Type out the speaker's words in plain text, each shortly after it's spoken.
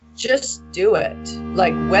just do it.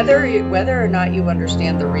 Like whether or not you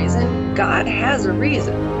understand the reason, God has a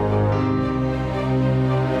reason.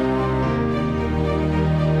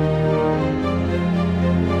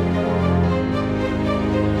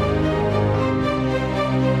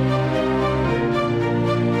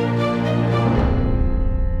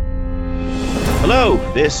 Hello,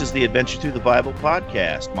 this is the Adventure Through the Bible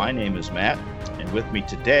podcast. My name is Matt, and with me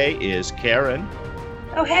today is Karen.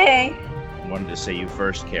 Oh, hey. I wanted to say you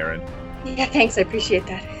first, Karen. Yeah, thanks. I appreciate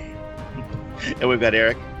that. And we've got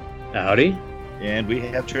Eric. Howdy. And we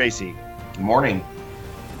have Tracy. Good morning.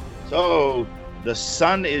 So, the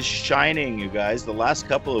sun is shining, you guys. The last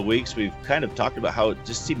couple of weeks, we've kind of talked about how it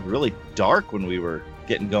just seemed really dark when we were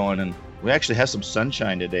getting going, and we actually have some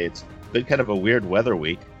sunshine today. It's been kind of a weird weather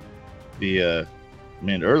week.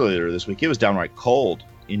 Earlier this week, it was downright cold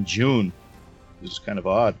in June. It was kind of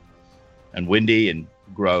odd and windy and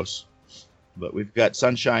gross. But we've got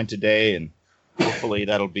sunshine today, and hopefully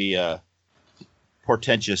that'll be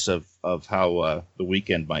portentous of how the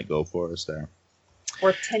weekend might go for us there.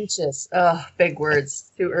 Portentous. Oh, big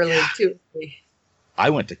words. Too early. I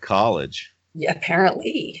went to college. Yeah,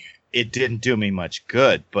 apparently. It didn't do me much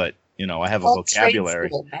good, but, I have a vocabulary.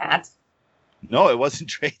 Trade school, Matt. No, it wasn't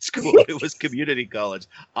trade school. It was community college.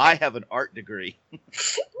 I have an art degree.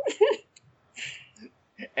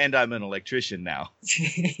 And I'm an electrician now.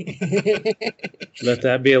 Let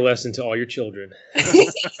that be a lesson to all your children.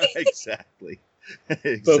 Exactly.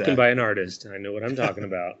 Spoken by an artist. I know what I'm talking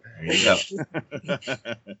about. Yeah.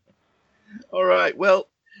 All right. Well,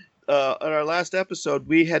 on our last episode,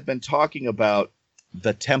 we had been talking about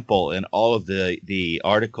the temple and all of the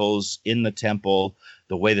articles in the temple,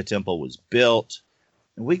 the way the temple was built.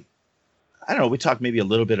 And we talked maybe a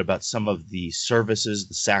little bit about some of the services,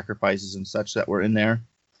 the sacrifices and such that were in there.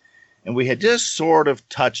 And we had just sort of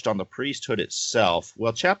touched on the priesthood itself.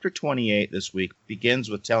 Well, chapter 28 this week begins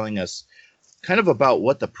with telling us kind of about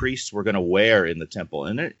what the priests were going to wear in the temple.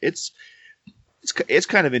 And it's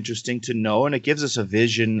kind of interesting to know, and it gives us a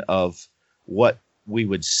vision of what we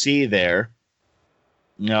would see there.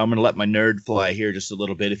 Now, I'm going to let my nerd fly here just a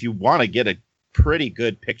little bit. If you want to get a pretty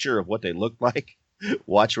good picture of what they look like,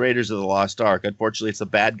 watch Raiders of the Lost Ark. Unfortunately, it's the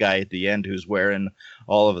bad guy at the end who's wearing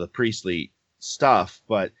all of the priestly stuff,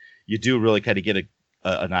 but you do really kind of get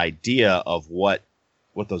an idea of what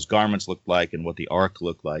those garments looked like and what the ark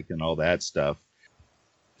looked like and all that stuff.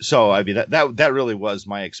 So, I mean, that really was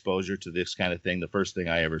my exposure to this kind of thing, the first thing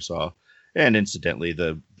I ever saw. And incidentally,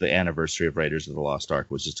 the anniversary of Raiders of the Lost Ark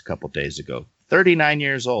was just a couple days ago. 39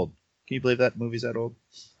 years old. Can you believe that movie's that old?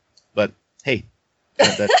 But, hey.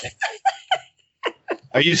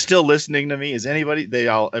 Are you still listening to me? Is anybody?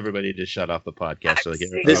 Everybody just shut off the podcast. So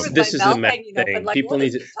this is a Matt thing. Like, people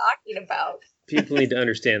need to talking about. People need to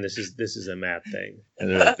understand this is a Matt thing.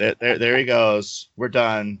 There he goes. We're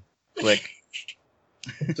done. Click.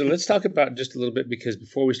 So let's talk about just a little bit, because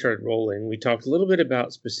before we started rolling, we talked a little bit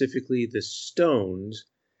about specifically the stones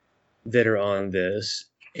that are on this,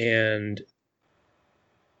 and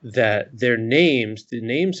that their names, the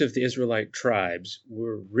names of the Israelite tribes,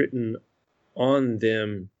 were written on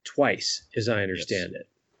them twice, as I understand it.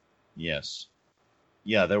 Yes.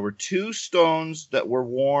 Yeah, there were two stones that were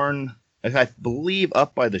worn, I believe,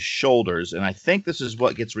 up by the shoulders, and I think this is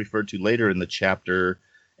what gets referred to later in the chapter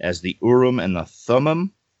as the Urim and the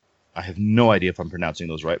Thummim. I have no idea if I'm pronouncing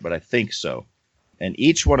those right, but I think so. And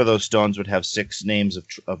each one of those stones would have 6 names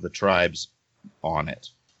of the tribes on it.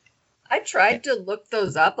 I tried to look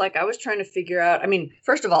those up. Like, I was trying to figure out,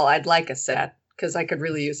 first of all, I'd like a set, because I could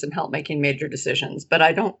really use some help making major decisions, but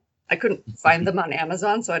I couldn't find them on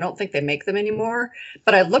Amazon, so I don't think they make them anymore.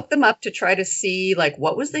 But I looked them up to try to see, like,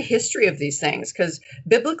 what was the history of these things? Because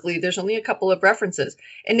biblically, there's only a couple of references,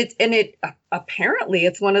 and apparently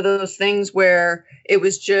it's one of those things where it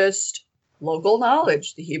was just local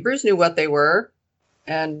knowledge. The Hebrews knew what they were,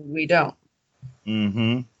 and we don't.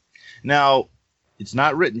 Mm-hmm. Now, it's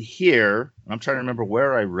not written here. I'm trying to remember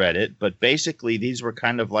where I read it, but basically these were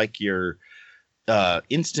kind of like your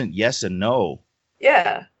instant yes and no.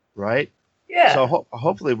 Yeah. Right? Yeah. So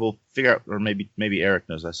hopefully we'll figure out, or maybe Eric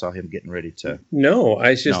knows. I saw him getting ready to. No,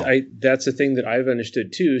 that's the thing that I've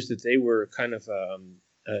understood too, is that they were kind of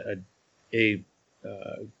a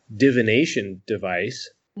divination device.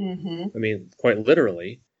 Mm-hmm. Quite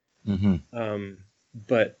literally. Mm-hmm.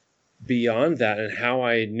 But beyond that, and how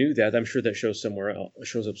I knew that, I'm sure that shows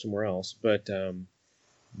up somewhere else. But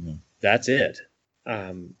that's it.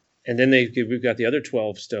 And then we've got the other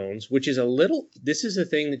 12 stones, which is this is a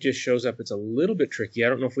thing that just shows up. It's a little bit tricky. I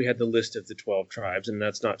don't know if we had the list of the 12 tribes, and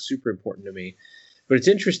that's not super important to me. But it's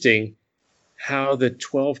interesting how the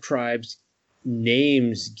 12 tribes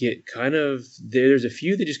names get kind of, there's a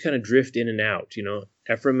few that just kind of drift in and out.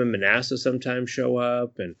 Ephraim and Manasseh sometimes show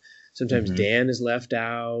up, and sometimes Dan is left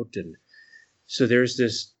out, and so there's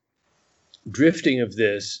this drifting of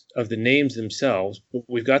the names themselves. But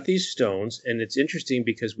we've got these stones, and it's interesting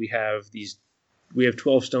because we have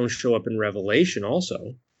 12 stones show up in Revelation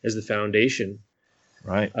also as the foundation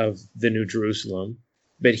of the New Jerusalem.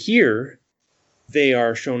 But here they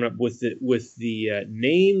are shown up with the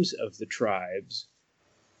names of the tribes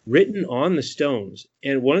written on the stones.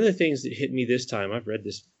 And one of the things that hit me this time, I've read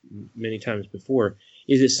this many times before,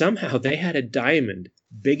 is that somehow they had a diamond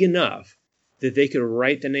big enough that they could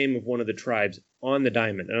write the name of one of the tribes on the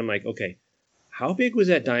diamond. And I'm like, okay, how big was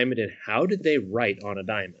that diamond, and how did they write on a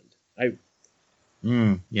diamond?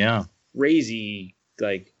 Crazy,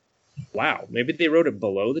 like, wow. Maybe they wrote it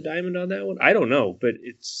below the diamond on that one. I don't know, but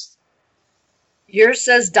it's... Yours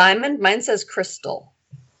says diamond. Mine says crystal.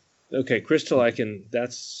 Okay, crystal,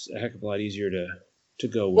 that's a heck of a lot easier to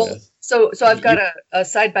go with. So I've got a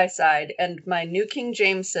side-by-side, and my New King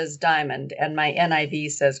James says diamond, and my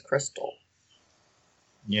NIV says crystal.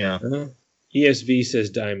 Yeah. ESV says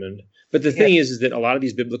diamond. But the thing is that a lot of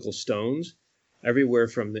these biblical stones, everywhere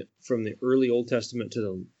from the early Old Testament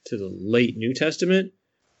to the late New Testament,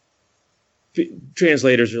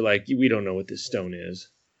 translators are like, we don't know what this stone is.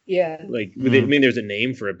 Yeah. Like, I mean, there's a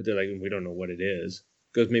name for it, but they're like, we don't know what it is.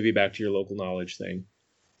 Goes maybe back to your local knowledge thing.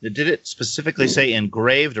 Did it specifically say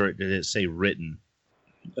engraved, or did it say written?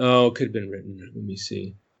 Oh, it could have been written. Let me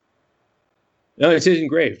see. No, it says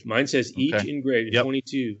engraved. Mine says each engraved.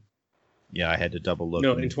 22. Yeah, I had to double look.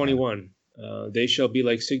 No, in 21. They shall be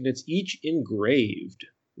like signets, each engraved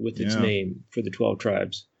with its name for the 12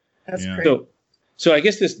 tribes. That's great. So I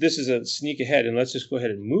guess this is a sneak ahead, and let's just go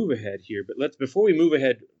ahead and move ahead here. But before we move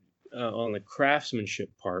ahead on the craftsmanship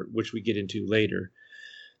part, which we get into later,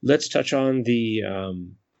 let's touch on the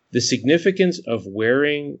significance of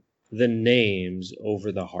wearing the names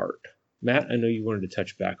over the heart. Matt, I know you wanted to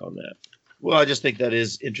touch back on that. Well, I just think that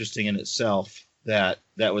is interesting in itself. That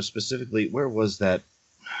was specifically, where was that?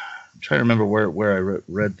 I'm trying to remember where I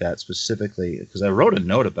read that specifically, because I wrote a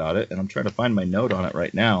note about it, and I'm trying to find my note on it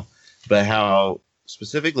right now. But how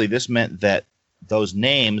specifically this meant that those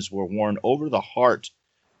names were worn over the heart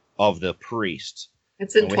of the priest.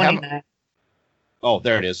 It's in 29. Oh,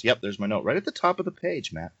 there it is. Yep, there's my note right at the top of the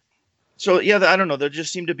page, Matt. So, yeah, I don't know. There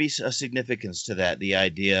just seemed to be a significance to that. The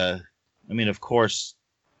idea, I mean, of course,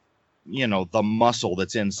 the muscle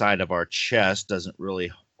that's inside of our chest doesn't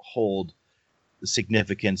really hold the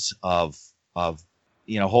significance of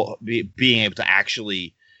being able to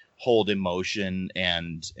actually hold emotion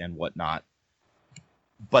and whatnot.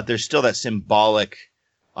 But there's still that symbolic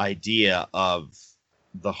idea of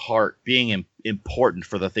the heart being important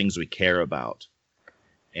for the things we care about.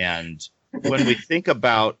 And when we think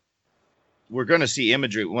about, we're going to see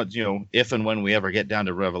imagery, if and when we ever get down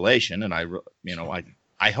to Revelation, and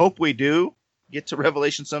I hope we do get to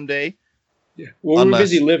Revelation someday. Yeah, well, we're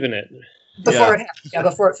busy living it before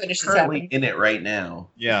it finishes happening. In it right now.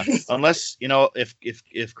 Yeah, unless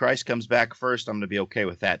if Christ comes back first, I'm going to be okay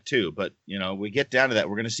with that too. But we get down to that,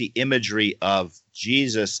 we're going to see imagery of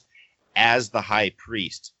Jesus as the high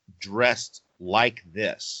priest, dressed like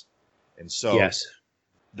this, and so yes.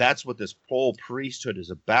 That's what this whole priesthood is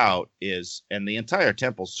about, and the entire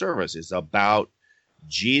temple service is about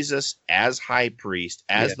Jesus as high priest,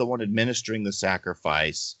 as the one administering the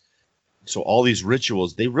sacrifice. So all these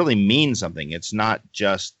rituals, they really mean something. It's not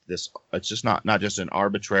just this. It's just not just an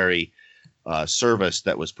arbitrary service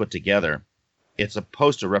that was put together. It's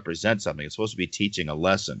supposed to represent something. It's supposed to be teaching a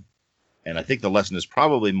lesson. And I think the lesson is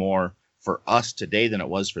probably more for us today than it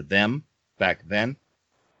was for them back then,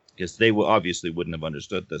 because they obviously wouldn't have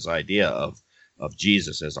understood this idea of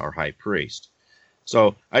Jesus as our high priest.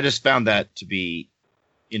 So I just found that to be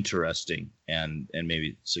interesting and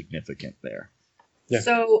maybe significant there. Yeah.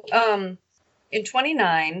 So in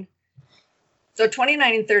 29, so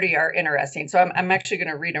 29 and 30 are interesting. So I'm actually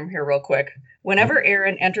going to read them here real quick. Whenever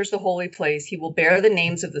Aaron enters the holy place, he will bear the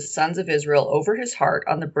names of the sons of Israel over his heart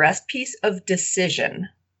on the breastpiece of decision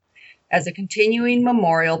as a continuing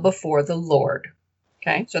memorial before the Lord.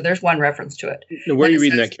 Okay, so there's one reference to it. Now, where are you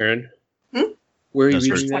reading that, Karen? Where are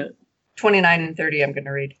you reading that? 29 and 30 I'm going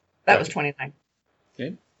to read. That was 29.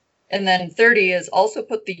 Okay. And then 30 is also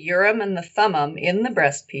put the Urim and the Thummim in the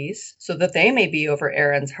breastpiece so that they may be over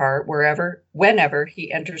Aaron's heart whenever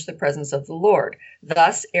he enters the presence of the Lord.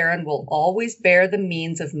 Thus, Aaron will always bear the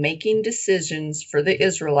means of making decisions for the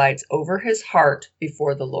Israelites over his heart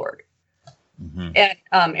before the Lord. Mhm.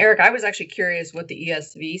 And Eric, I was actually curious what the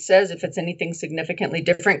ESV says, if it's anything significantly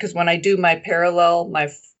different, because when I do my parallel, my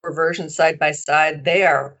four versions side by side, they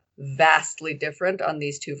are vastly different on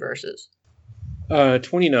these two verses.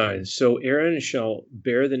 29. So Aaron shall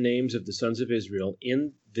bear the names of the sons of Israel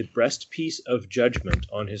in the breastpiece of judgment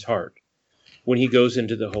on his heart when he goes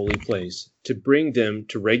into the holy place, to bring them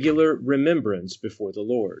to regular remembrance before the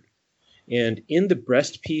Lord. And in the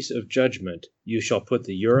breastpiece of judgment you shall put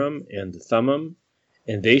the Urim and the Thummim,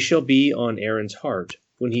 and they shall be on Aaron's heart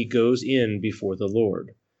when he goes in before the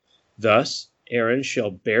Lord. Thus Aaron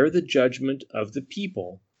shall bear the judgment of the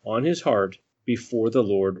people on his heart before the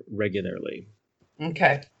Lord regularly.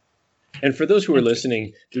 Okay. And for those who are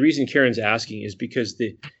listening, the reason Karen's asking is because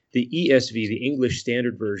the ESV, the English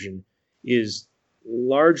Standard Version, is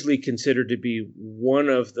largely considered to be one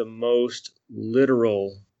of the most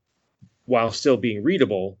literal, while still being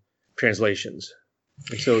readable, translations.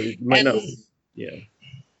 And so it might not, yeah.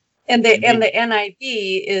 And the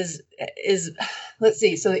NIV is let's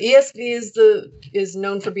see. So the ESV is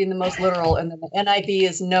known for being the most literal, and then the NIV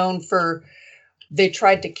is known for, they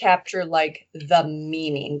tried to capture like the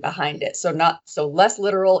meaning behind it. So less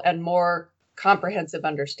literal and more comprehensive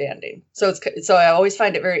understanding. So I always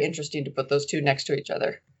find it very interesting to put those two next to each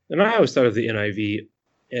other. And I always thought of the NIV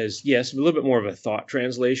as, yes, a little bit more of a thought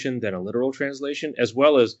translation than a literal translation, as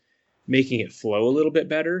well as making it flow a little bit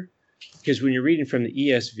better. Because when you're reading from the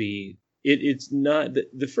ESV, it's not,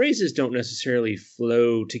 the phrases don't necessarily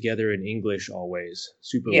flow together in English always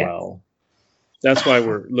super well. That's why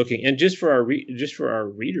we're looking. And just for our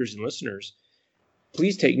readers and listeners,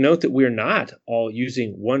 please take note that we're not all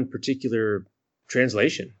using one particular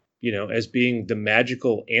translation, as being the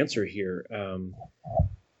magical answer here.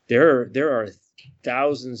 There are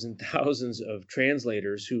thousands and thousands of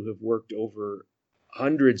translators who have worked over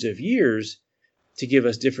hundreds of years to give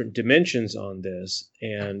us different dimensions on this.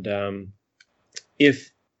 And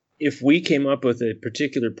if we came up with a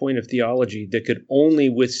particular point of theology that could only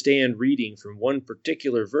withstand reading from one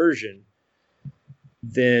particular version,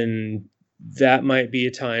 then that might be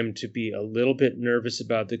a time to be a little bit nervous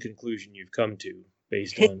about the conclusion you've come to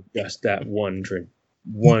based on just that one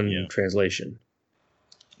translation.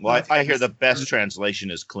 Well, I hear the best translation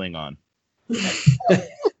is Klingon.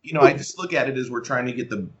 I just look at it as we're trying to get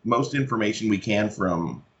the most information we can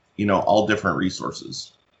from, all different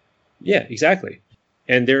resources. Yeah, exactly.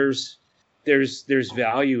 And there's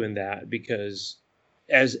value in that, because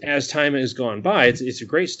as time has gone by, it's a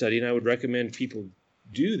great study, and I would recommend people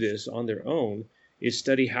do this on their own, is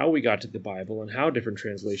study how we got to the Bible and how different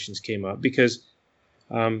translations came up, because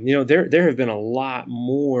there have been a lot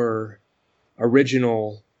more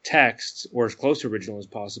original texts, or as close to original as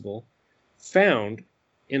possible, found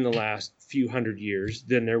in the last few hundred years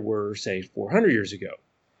than there were, say, 400 years ago.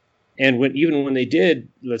 And even when they did,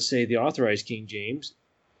 let's say, the authorized King James,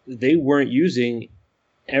 they weren't using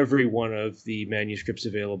every one of the manuscripts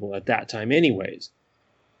available at that time anyways.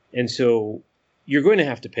 And so you're going to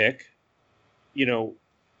have to pick,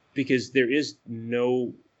 because there is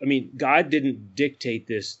no, God didn't dictate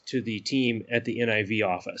this to the team at the NIV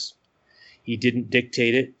office. He didn't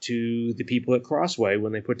dictate it to the people at Crossway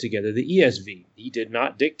when they put together the ESV. He did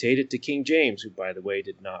not dictate it to King James, who, by the way,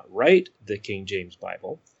 did not write the King James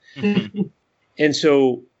Bible. And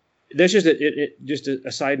so that's just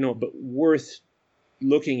a side note, but worth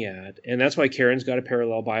looking at. And that's why Karen's got a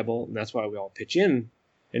parallel Bible, and that's why we all pitch in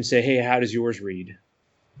and say, hey, how does yours read?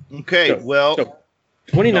 Okay, so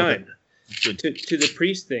 29, to the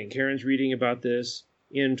priest thing. Karen's reading about this.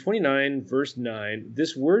 In 29, verse 9,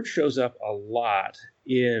 this word shows up a lot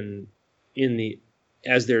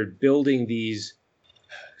as they're building these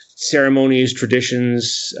ceremonies,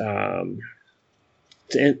 traditions. And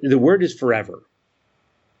the word is forever.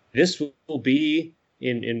 This will be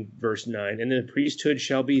in verse 9, and the priesthood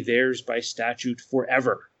shall be theirs by statute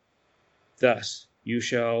forever. Thus you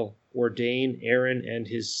shall ordain Aaron and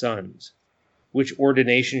his sons. Which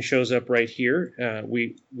ordination shows up right here.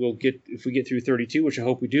 We will get, if we get through 32, which I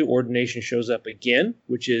hope we do, ordination shows up again,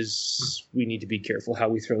 which is, we need to be careful how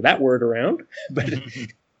we throw that word around. But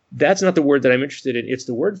that's not the word that I'm interested in. It's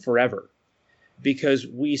the word forever. Because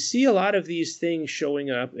we see a lot of these things showing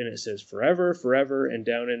up, and it says forever, forever, and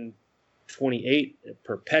down in 28,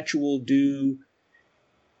 perpetual due.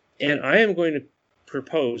 And I am going to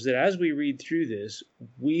propose that as we read through this,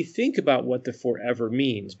 we think about what the forever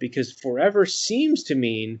means, because forever seems to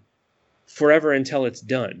mean forever until it's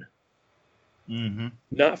done. Mm-hmm.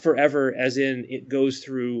 Not forever as in it goes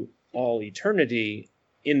through all eternity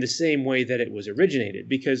in the same way that it was originated,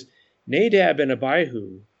 because Nadab and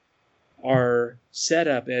Abihu are set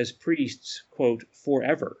up as priests, quote,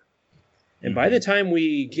 forever. And by the time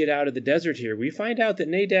we get out of the desert here, we find out that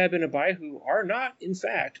Nadab and Abihu are not, in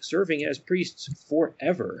fact, serving as priests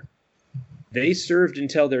forever. They served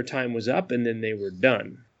until their time was up, and then they were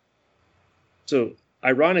done. So,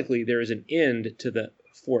 ironically, there is an end to the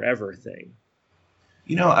forever thing.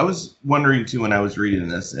 I was wondering, too, when I was reading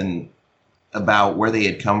this, and about where they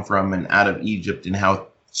had come from and out of Egypt and how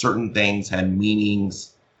certain things had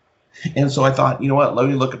meanings. And so I thought, what, let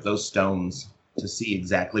me look at those stones to see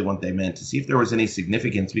exactly what they meant, to see if there was any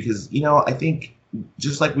significance. Because, I think,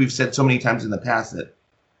 just like we've said so many times in the past, that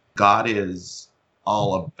God is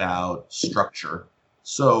all about structure.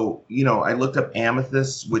 So, I looked up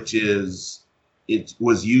amethyst, which it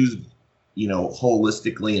was used,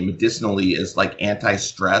 holistically and medicinally as like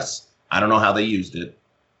anti-stress. I don't know how they used it.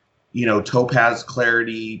 Topaz,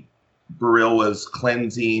 clarity. Beryl was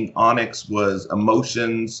cleansing. Onyx was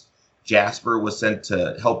emotions. Jasper was sent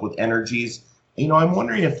to help with energies. I'm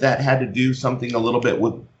wondering if that had to do something a little bit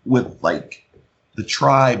with like the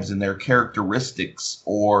tribes and their characteristics,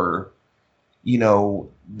 or,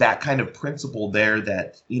 that kind of principle there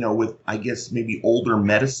that, with, I guess, maybe older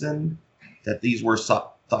medicine, that these were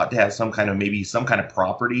thought to have some kind of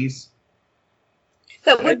properties.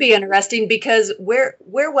 That would be interesting, because where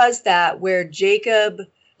was that, where Jacob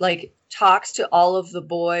like talks to all of the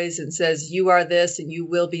boys and says, you are this and you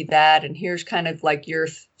will be that, and here's kind of like your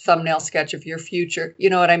thumbnail sketch of your future. You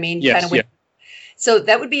know what I mean? Yes, kind of So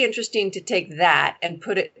that would be interesting to take that and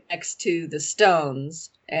put it next to the stones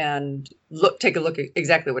and take a look at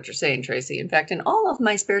exactly what you're saying, Tracy. In fact, in all of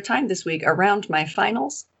my spare time this week around my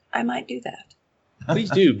finals, I might do that.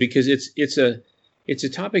 Please do, because it's a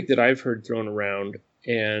topic that I've heard thrown around,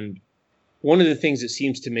 and one of the things that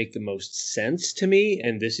seems to make the most sense to me,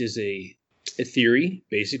 and this is a theory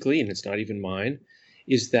basically, and it's not even mine,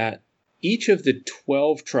 is that each of the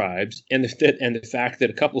 12 tribes, and the fact that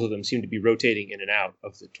a couple of them seem to be rotating in and out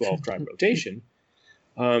of the 12 tribe rotation,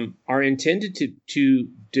 are intended to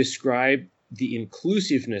describe the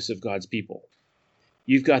inclusiveness of God's people.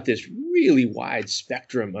 You've got this really wide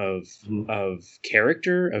spectrum of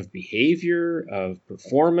character, of behavior, of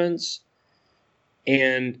performance,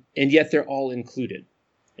 and yet they're all included.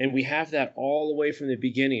 And we have that all the way from the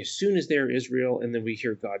beginning, as soon as they're Israel, and then we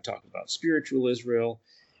hear God talk about spiritual Israel,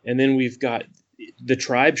 and then we've got the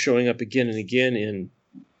tribe showing up again and again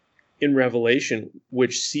in Revelation,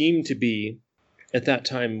 which seem to be, at that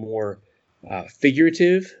time, more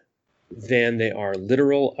figurative than they are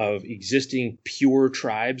literal, of existing pure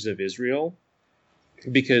tribes of Israel.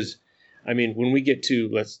 Because, when we get to,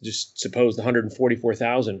 let's just suppose, the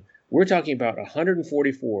 144,000, we're talking about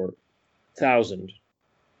 144,000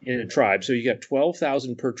 in a tribe. So you got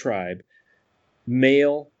 12,000 per tribe,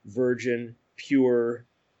 male, virgin, pure,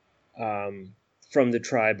 from the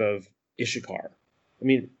tribe of Issachar.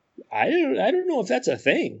 I don't know if that's a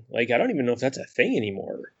thing. I don't even know if that's a thing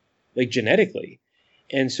anymore, genetically.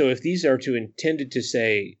 And so if these are intended to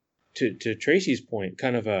say, to Tracy's point,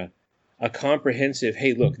 kind of a comprehensive,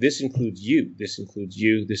 hey, look, this includes you, this includes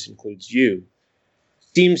you, this includes you,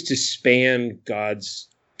 seems to span God's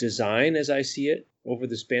design, as I see it, over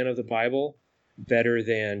the span of the Bible, better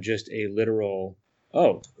than just a literal,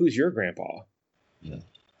 oh, who's your grandpa? Yeah.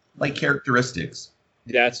 Like characteristics.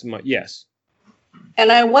 Yes.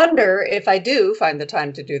 And I wonder if I do find the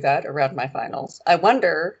time to do that around my finals. I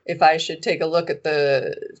wonder if I should take a look at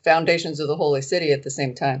the foundations of the Holy City at the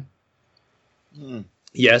same time.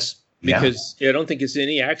 Yes, because I don't think it's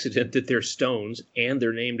any accident that they're stones and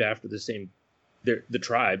they're named after the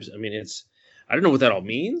tribes. I don't know what that all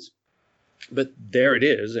means, but there it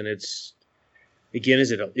is. And it's, again,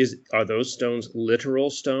 are those stones literal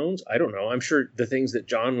stones? I don't know. I'm sure the things that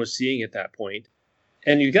John was seeing at that point.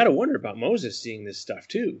 And you got to wonder about Moses seeing this stuff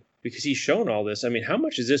too, because he's shown all this. How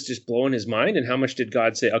much is this just blowing his mind? And how much did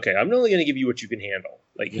God say, okay, I'm only going to give you what you can handle.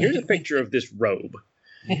 Here's a picture of this robe,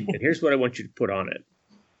 and here's what I want you to put on it.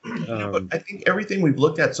 But I think everything we've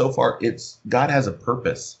looked at so far, God has a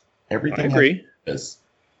purpose. Everything I agree. Has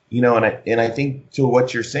a purpose. And I think to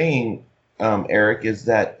what you're saying, Eric, is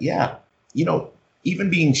that, even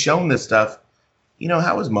being shown this stuff,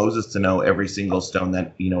 how was Moses to know every single stone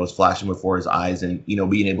that, was flashing before his eyes, and,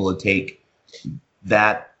 being able to take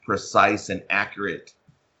that precise and accurate,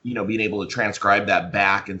 being able to transcribe that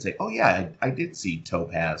back and say, oh yeah, I did see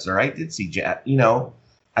topaz, or I did see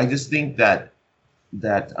I just think that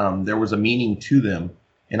there was a meaning to them.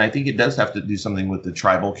 And I think it does have to do something with the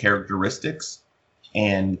tribal characteristics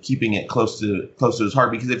and keeping it close to his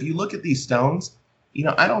heart. Because if you look at these stones,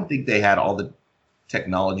 I don't think they had all the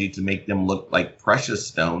technology to make them look like precious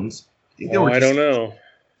stones. I don't know.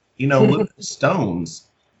 Look at the stones.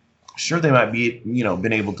 Sure, they might be,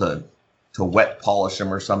 been able to to wet polish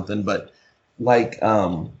them or something. But like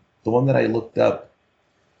the one that I looked up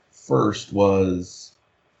first was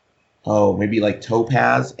maybe like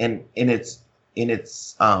topaz, and in its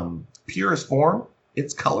purest form,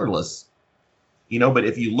 it's colorless. But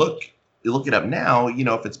if you look it up now,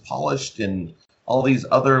 if it's polished and all these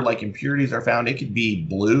other like impurities are found, it could be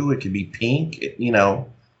blue, it could be pink,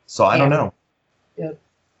 so I don't know. Yep.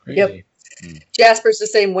 Crazy. Yep. Jasper's the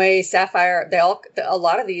same way. Sapphire, a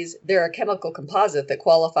lot of these, they're a chemical composite that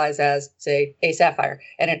qualifies as, say, a sapphire,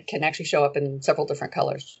 and it can actually show up in several different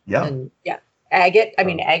colors. Yeah. And agate,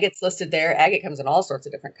 agate's listed there. Agate comes in all sorts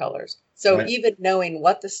of different colors. So Right. even knowing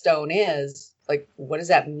what the stone is, like, what does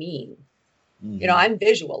that mean? Mhm. I'm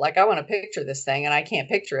visual. Like, I want to picture this thing, and I can't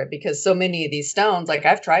picture it because so many of these stones, like,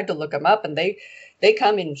 I've tried to look them up, and they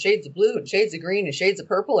come in shades of blue and shades of green and shades of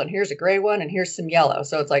purple, and here's a gray one and here's some yellow.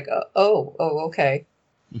 So it's like, okay.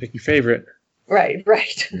 Pick your favorite. Right.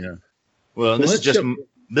 Yeah. Well, Well, this is let's just jump-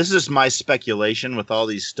 this is my speculation with all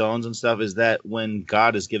these stones and stuff. Is that when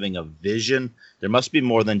God is giving a vision, there must be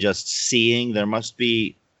more than just seeing. There must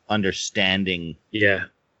be understanding Yeah.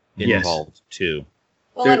 Yes. involved too.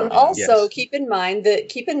 Well, There- and also yes. keep in mind that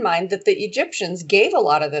the Egyptians gave a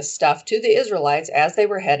lot of this stuff to the Israelites as they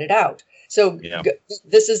were headed out. So Yeah.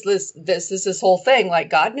 this is this whole thing. Like,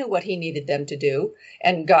 God knew what He needed them to do,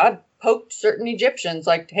 and God poked certain Egyptians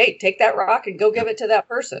like, "Hey, take that rock and go give it to that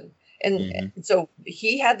person." And Mhm. so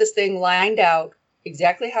He had this thing lined out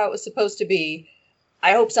exactly how it was supposed to be.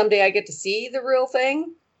 I hope someday I get to see the real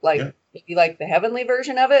thing, like Yeah. maybe like the heavenly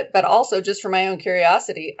version of it, but also just for my own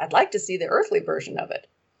curiosity, I'd like to see the earthly version of it.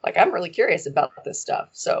 Like, I'm really curious about this stuff.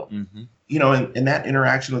 So Mm-hmm. And that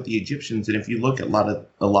interaction with the Egyptians, and if you look at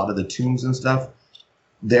a lot of the tombs and stuff,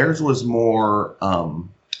 theirs was more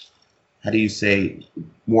how do you say,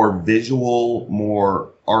 more visual,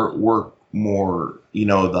 more artwork, more,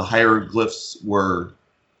 the hieroglyphs were,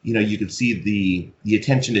 you could see the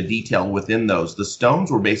attention to detail within those. The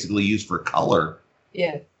stones were basically used for color.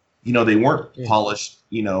 yeah, They weren't Yeah. polished,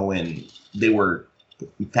 and they were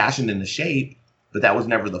fashioned into shape, but that was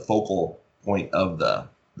never the focal point of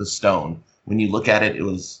the stone. When you look at it, it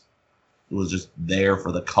was just there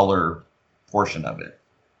for the color portion of it.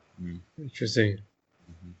 Interesting.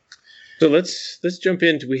 Mhm. So let's jump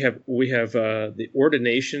into we have the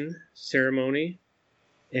ordination ceremony,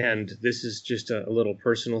 and this is just a little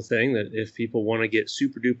personal thing that if people want to get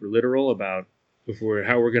super duper literal about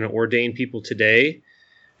how we're going to ordain people today,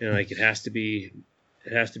 like it has to be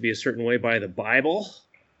a certain way by the Bible.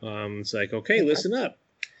 It's like, okay, listen up.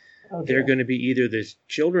 oh, They're dear. going to be either the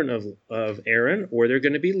children of Aaron or they're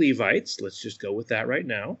going to be Levites. Let's just go with that right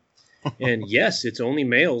now. And yes, it's only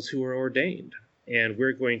males who are ordained. And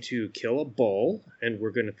we're going to kill a bull, and we're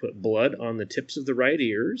going to put blood on the tips of the right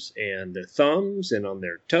ears and their thumbs and on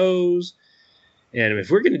their toes. And if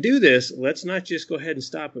we're going to do this, let's not just go ahead and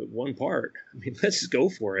stop at one part. Let's just go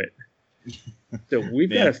for it. So we've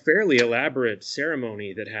got a fairly elaborate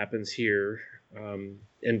ceremony that happens here.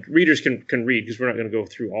 And readers can read because we're not going to go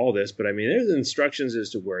through all this. But there's instructions as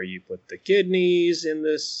to where you put the kidneys in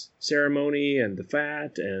this ceremony and the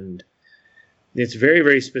fat. And it's very,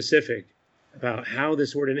 very specific about how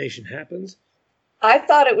this ordination happens. I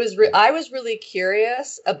thought it was. I was really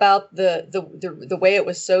curious about the way it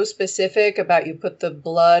was so specific about you put the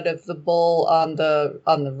blood of the bull on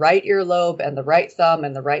the right earlobe and the right thumb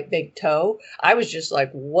and the right big toe. I was just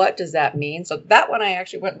like, what does that mean? So that one I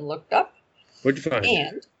actually went and looked up. What'd you find?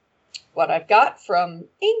 And what I've got from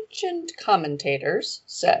ancient commentators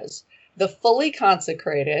says the fully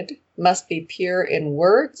consecrated must be pure in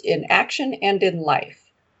words, in action, and in life.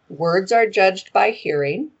 Words are judged by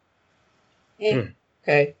hearing.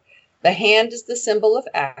 Okay. The hand is the symbol of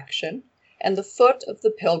action, and the foot of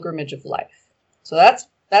the pilgrimage of life. So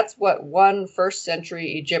that's what one first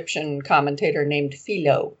century Egyptian commentator named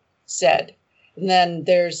Philo said. And then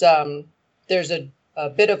there's a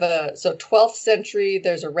bit of a, so 12th century,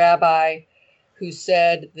 there's a rabbi who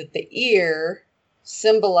said that the ear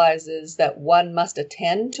symbolizes that one must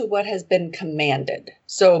attend to what has been commanded.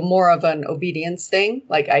 So more of an obedience thing,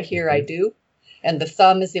 like I hear, I do. And the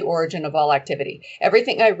thumb is the origin of all activity.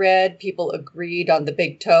 Everything I read, people agreed on the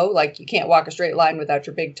big toe, like you can't walk a straight line without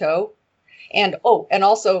your big toe. And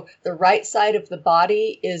also the right side of the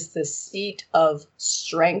body is the seat of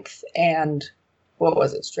strength and,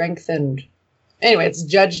 strength and, anyway, it's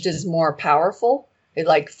judged as more powerful.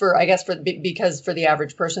 Because for the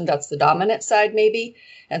average person, that's the dominant side maybe.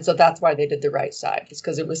 And so that's why they did the right side. It's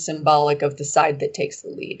because it was symbolic of the side that takes the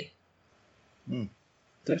lead.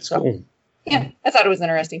 That's cool. Yeah, I thought it was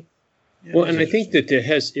interesting. Yeah, Well, that's and I think interesting.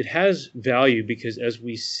 that it has value because as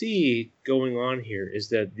we see going on here is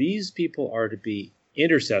that these people are to be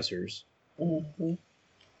intercessors Mhm.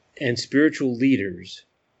 and spiritual leaders,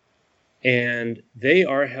 and they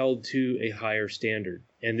are held to a higher standard.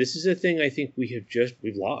 And this is a thing I think we've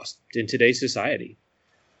lost in today's society.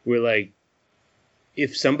 We're like,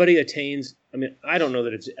 if somebody attains, I mean, I don't know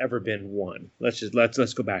that it's ever been one. Let's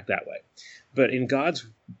go back that way. But in God's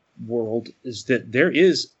world is that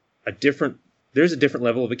there's a different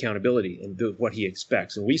level of accountability in what he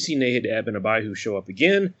expects. And we see Nadab and Abihu show up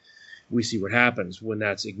again. We see what happens when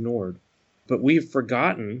that's ignored. But we've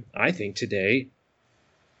forgotten, I think today,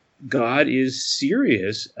 God is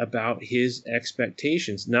serious about his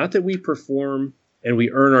expectations. Not that we perform and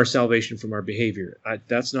we earn our salvation from our behavior.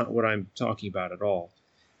 That's not what I'm talking about at all.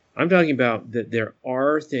 I'm talking about that there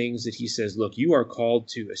are things that he says, look, you are called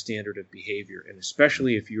to a standard of behavior, and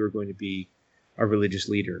especially if you are going to be a religious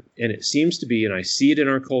leader. And it seems to be, and I see it in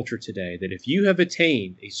our culture today, that if you have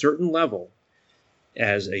attained a certain level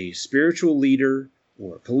as a spiritual leader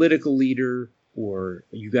or a political leader, or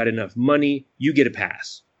you got enough money, you get a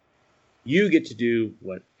pass. You get to do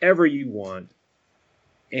whatever you want,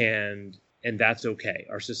 and that's okay.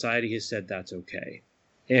 Our society has said that's okay.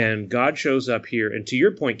 And God shows up here, and to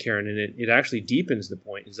your point, Karen, and it actually deepens the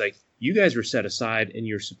point. It's like, you guys were set aside, and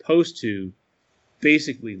you're supposed to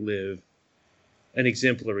basically live an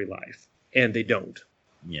exemplary life, and they don't.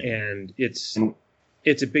 Yeah. And it's a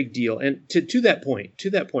big deal. And to that point,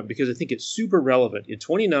 because I think it's super relevant in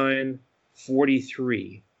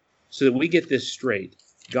 29:43, so that we get this straight.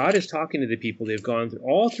 God is talking to the people. They've gone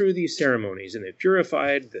through these ceremonies, and they've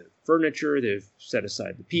purified the furniture. They've set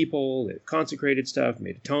aside the people. They've consecrated stuff,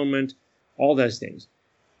 made atonement, all those things.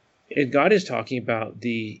 And God is talking about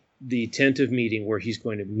the tent of meeting where he's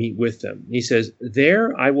going to meet with them. He says,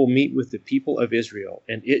 there I will meet with the people of Israel,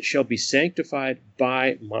 and it shall be sanctified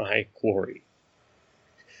by my glory.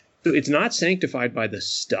 So it's not sanctified by the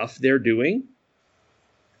stuff they're doing.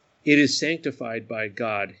 It is sanctified by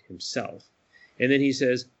God himself. And then he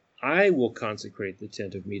says, I will consecrate the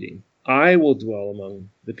tent of meeting. I will dwell among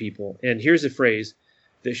the people. And here's a phrase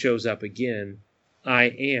that shows up again. I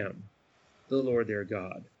am the Lord their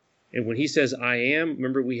God. And when he says, I am,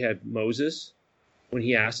 remember we had Moses, when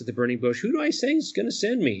he asked at the burning bush, who do I say is going to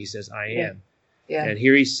send me? He says, I am. Yeah. And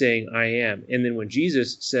here he's saying, I am. And then when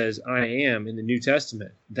Jesus says, I am in the New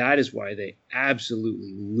Testament, that is why they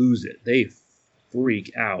absolutely lose it. They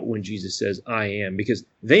freak out when Jesus says, I am, because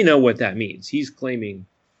they know what that means. He's claiming,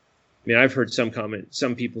 I mean, I've heard some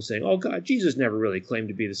people saying, oh, God, Jesus never really claimed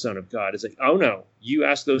to be the Son of God. It's like, oh, no. You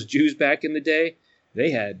ask those Jews back in the day,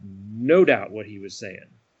 they had no doubt what he was saying.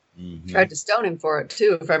 Mm-hmm. Tried to stone him for it,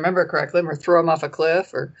 too, if I remember correctly, or throw him off a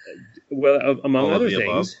cliff. Or well, among all other of the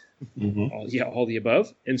things. Mhm. All the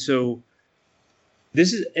above. And so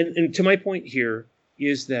this is, and to my point here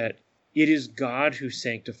is that it is God who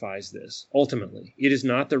sanctifies this, ultimately. It is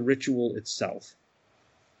not the ritual itself.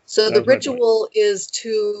 so That the was my point. ritual is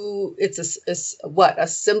a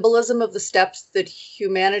symbolism of the steps that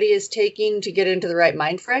humanity is taking to get into the right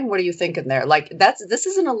mind frame. What are you thinking there? Like this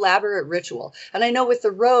is an elaborate ritual. And I know with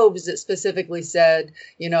the robes, it specifically said,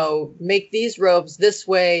 make these robes this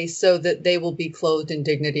way so that they will be clothed in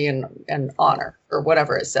dignity and honor, or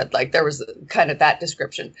whatever it said. Like there was kind of that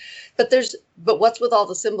description. But what's with all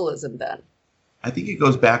the symbolism then? I think it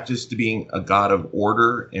goes back just to being a God of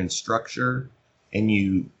order and structure, and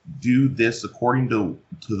you do this according to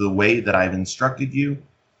the way that I've instructed you,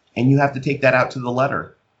 and you have to take that out to the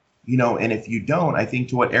letter, and if you don't, I think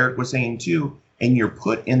to what Eric was saying too, and you're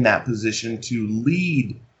put in that position to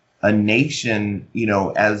lead a nation,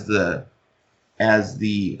 as the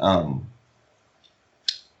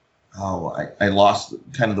I lost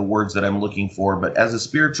kind of the words that I'm looking for, but as a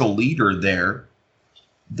spiritual leader there,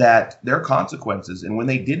 that there are consequences. And when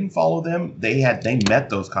they didn't follow them, they met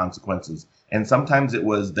those consequences. And sometimes it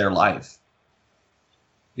was their life.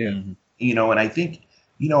 Yeah. And I think,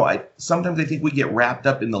 sometimes I think we get wrapped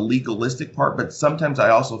up in the legalistic part, but sometimes I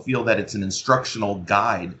also feel that it's an instructional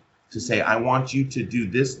guide to say, I want you to do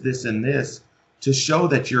this, this, and this, to show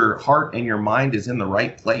that your heart and your mind is in the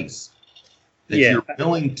right place. That you're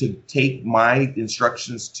willing to take my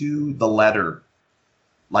instructions to the letter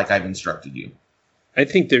like I've instructed you. I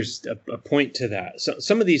think there's a point to that. So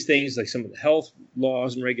some of these things, like some of the health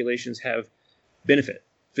laws and regulations, have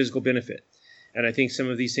physical benefit. And I think some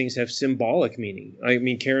of these things have symbolic meaning. I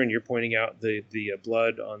mean, Karen, you're pointing out the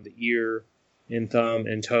blood on the ear and thumb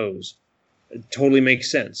and toes. It totally makes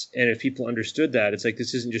sense. And if people understood that, it's like,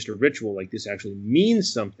 this isn't just a ritual, like this actually means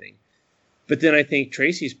something. But then I think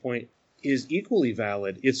Tracy's point is equally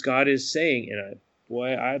valid. It's God is saying, and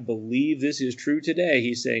boy, I believe this is true today.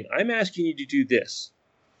 He's saying, I'm asking you to do this.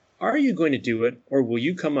 Are you going to do it, or will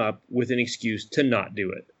you come up with an excuse to not do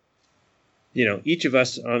it? You know, each of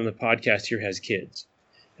us on the podcast here has kids,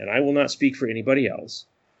 and I will not speak for anybody else.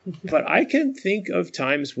 But I can think of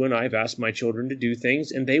times when I've asked my children to do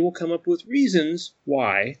things, and they will come up with reasons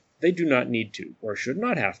why they do not need to, or should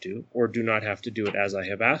not have to, or do not have to do it as I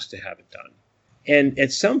have asked to have it done. And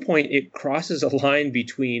at some point, it crosses a line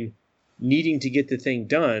between needing to get the thing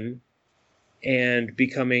done and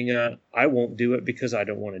becoming I won't do it because I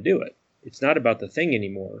don't want to do it. It's not about the thing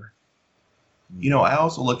anymore. You know, I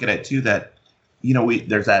also look at it too that, you know,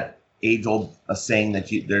 there's that age-old saying that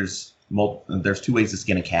there's two ways to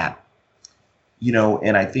skin a cat. You know,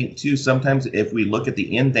 and I think too sometimes if we look at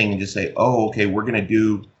the end thing and just say, oh, okay, we're going to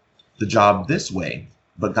do the job this way,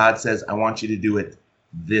 but God says, I want you to do it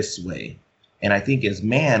this way. And I think as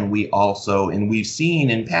man, we also, and we've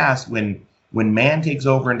seen in past when man takes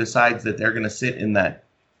over and decides that they're going to sit in that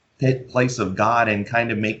place of God and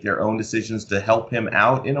kind of make their own decisions to help him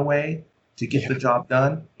out in a way to get the job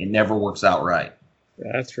done, it never works out right.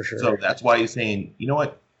 That's for sure. So that's why he's saying, you know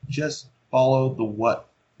what, just follow the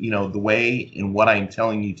way and what I'm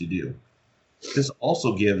telling you to do. This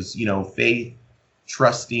also gives, you know, faith,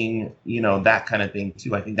 trusting, you know, that kind of thing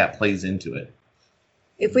too. I think that plays into it.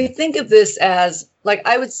 If we think of this as, like,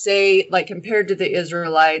 I would say, like, compared to the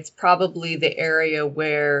Israelites, probably the area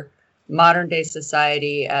where modern day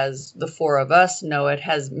society, as the four of us know it,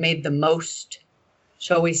 has made the most,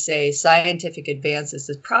 shall we say, scientific advances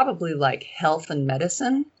is probably like health and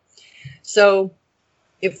medicine. So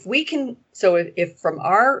if from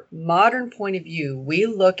our modern point of view, we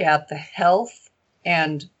look at the health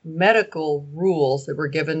and medical rules that were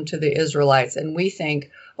given to the Israelites, and we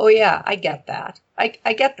think, oh yeah, I get that.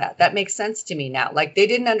 I get that. That makes sense to me now. Like, they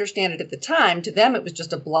didn't understand it at the time. To them, it was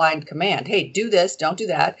just a blind command. Hey, do this, don't do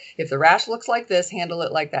that. If the rash looks like this, handle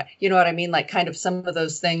it like that. You know what I mean? Like, kind of some of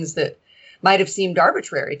those things that might have seemed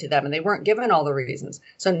arbitrary to them, and they weren't given all the reasons.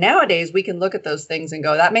 So nowadays, we can look at those things and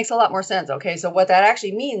go, that makes a lot more sense. Okay, so what that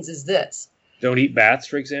actually means is this. Don't eat bats,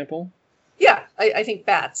 for example? Yeah, I think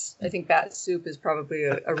bats. I think bat soup is probably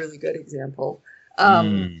a really good example.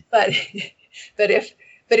 But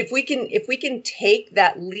if we can take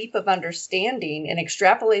that leap of understanding and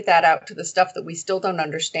extrapolate that out to the stuff that we still don't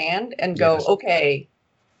understand and go, okay,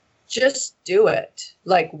 just do it.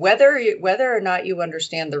 Like, whether or not you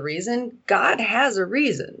understand the reason, God has a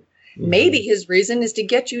reason. Mm-hmm. Maybe his reason is to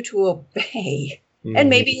get you to obey. Mm-hmm. And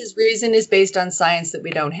maybe his reason is based on science that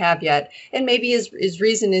we don't have yet. And maybe his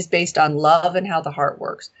reason is based on love and how the heart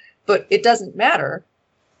works. But it doesn't matter.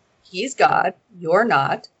 He's God. You're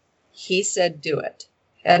not. He said do it.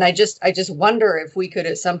 And I just wonder if we could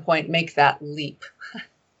at some point make that leap.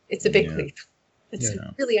 It's a big leap. It's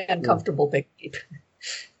a really uncomfortable big leap.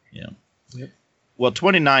 Yeah. Yep. Well,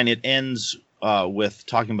 29, it ends with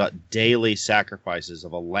talking about daily sacrifices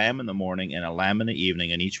of a lamb in the morning and a lamb in the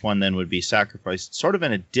evening, and each one then would be sacrificed sort of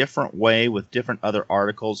in a different way with different other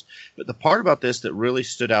articles. But the part about this that really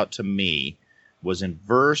stood out to me was in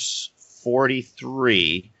verse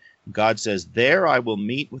 43, God says, "There I will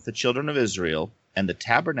meet with the children of Israel, and the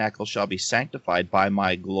tabernacle shall be sanctified by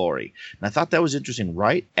my glory." And I thought that was interesting.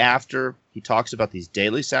 Right after he talks about these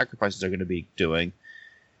daily sacrifices they're going to be doing,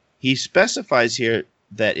 he specifies here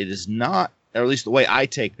that it is not, or at least the way I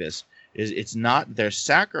take this, is it's not their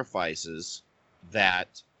sacrifices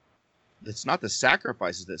it's not the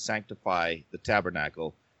sacrifices that sanctify the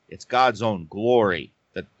tabernacle. It's God's own glory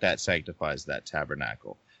that sanctifies that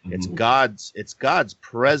tabernacle. Mm-hmm. It's God's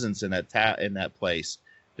presence in that place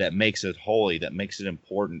that makes it holy, that makes it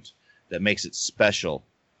important, that makes it special.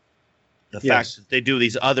 The fact that they do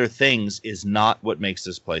these other things is not what makes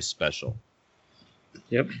this place special.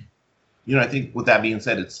 Yep. You know, I think with that being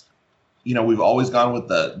said, it's, you know, we've always gone with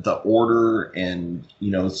the order and,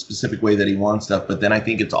 you know, specific way that he wants stuff. But then I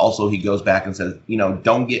think it's also, he goes back and says, you know,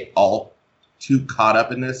 don't get all too caught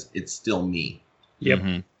up in this. It's still me. Yep.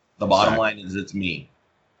 Mm-hmm. The bottom line is it's me.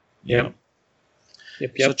 Yep.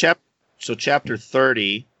 So chapter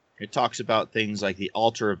 30, it talks about things like the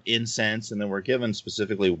altar of incense, and then we're given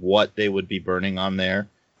specifically what they would be burning on there.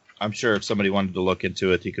 I'm sure if somebody wanted to look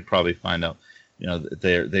into it, you could probably find out, you know,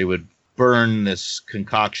 they would burn this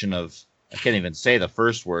concoction of, I can't even say the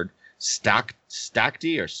first word, stacked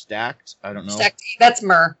or stacked, I don't know. Stacked, that's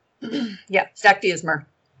myrrh. Yeah, stacked is myrrh.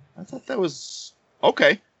 I thought that was,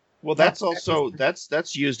 okay. Well, that's also,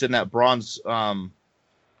 that's used in that bronze,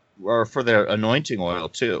 or for their anointing oil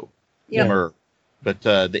too. Yeah. Myrrh. But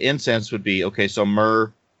the incense would be, okay, so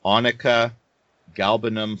myrrh, onycha,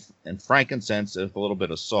 galbanum, and frankincense with a little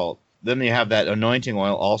bit of salt. then you have that anointing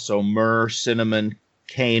oil, also myrrh, cinnamon,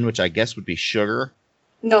 cane, which I guess would be sugar.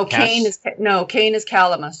 No, cane is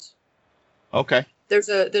calamus. Okay. There's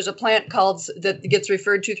a plant that gets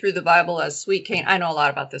referred to through the Bible as sweet cane. I know a lot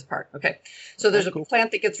about this part. Okay. So there's a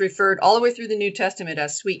plant that gets referred all the way through the New Testament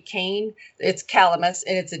as sweet cane. It's calamus,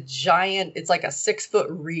 and it's a giant, it's like a 6-foot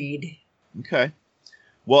reed. Okay.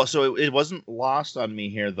 Well, so it wasn't lost on me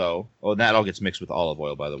here, though. Oh, and that all gets mixed with olive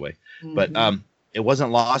oil, by the way. Mm-hmm. But it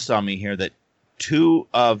wasn't lost on me here that 2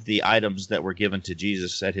 of the items that were given to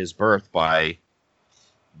Jesus at his birth by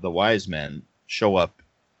the wise men show up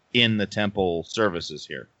in the temple services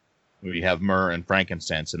here. We have myrrh and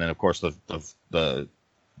frankincense, and then of course the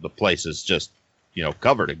place is just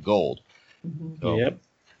covered in gold. Mm-hmm. So, yep.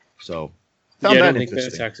 So I don't think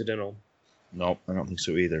that's accidental. Nope, I don't think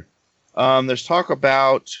so either. There's talk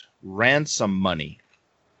about ransom money.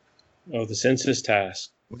 Oh, the census tax.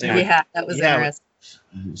 Yeah, that was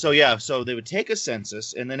interesting. So they would take a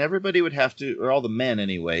census, and then everybody would have to, or all the men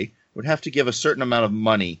anyway, would have to give a certain amount of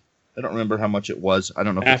money. I don't remember how much it was. I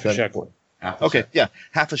don't know. Half a shekel.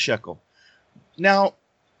 Half a shekel. Now,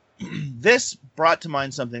 this brought to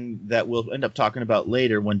mind something that we'll end up talking about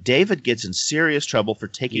later when David gets in serious trouble for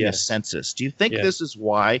taking a census. Do you think this is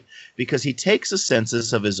why? Because he takes a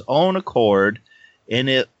census of his own accord,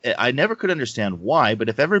 and I never could understand why, but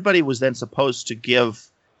if everybody was then supposed to give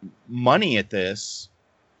money at this,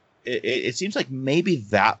 it seems like maybe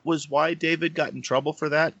that was why David got in trouble for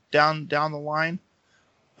that down the line.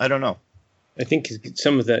 I don't know. I think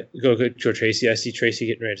some of that. Go, Tracy. I see Tracy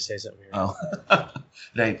getting ready to say something here. Oh,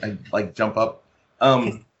 I like jump up.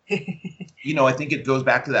 I think it goes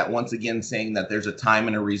back to that once again, saying that there's a time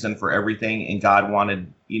and a reason for everything, and God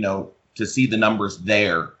wanted, to see the numbers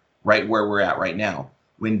there, right where we're at right now.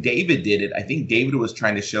 When David did it, I think David was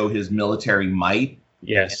trying to show his military might.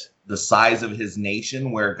 Yes. The size of his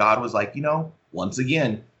nation, where God was like, once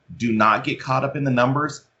again, do not get caught up in the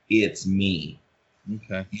numbers. It's me.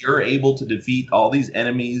 Okay. You're able to defeat all these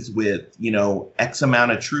enemies with, X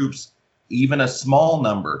amount of troops, even a small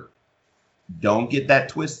number. Don't get that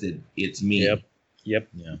twisted. It's me. Yep.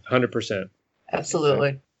 Yeah. 100%.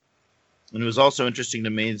 Absolutely. And it was also interesting to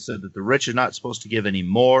me, it said that the rich are not supposed to give any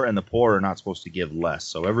more and the poor are not supposed to give less.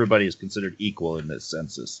 So everybody is considered equal in this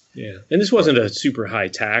census. Yeah. And this wasn't a super high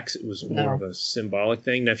tax. It was more of a symbolic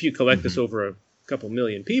thing. Now, if you collect this over a couple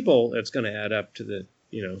million people, that's going to add up to the,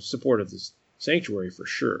 support of this sanctuary for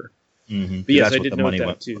sure. Mm-hmm. But yes, I did note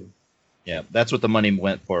that too. Yeah, that's what the money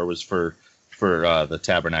went for, was for the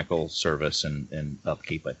tabernacle service and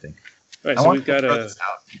upkeep, I think. All right, so we've got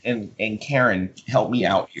and Karen, help me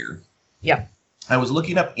out here. Yeah. I was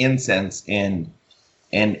looking up incense and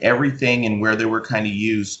everything and where they were kind of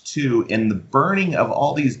used too, in the burning of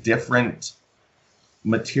all these different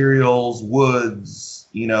materials, woods,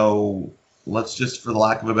 let's just, for the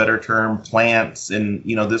lack of a better term, plants and,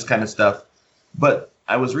 this kind of stuff. But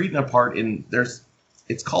I was reading a part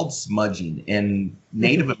it's called smudging, and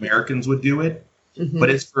Native Americans would do it,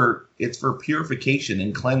 but it's for purification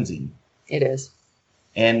and cleansing. It is.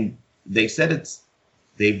 And they said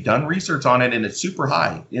they've done research on it, and it's super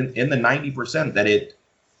high in the 90% that it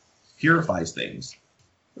purifies things.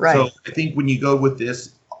 Right. So I think when you go with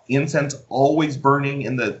this incense always burning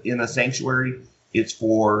in the sanctuary, it's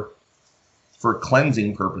for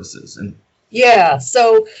cleansing purposes. And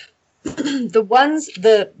so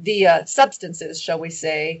the substances, shall we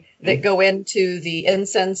say, that go into the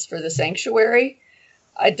incense for the sanctuary,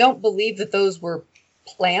 I don't believe that those were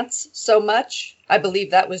plants so much. I believe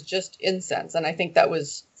that was just incense, and I think that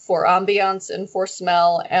was for ambiance and for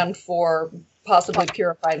smell and for possibly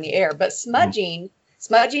purifying the air. But smudging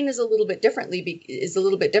is a little bit different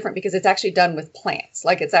because it's actually done with plants.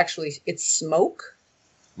 Like it's smoke.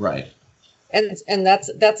 Right. And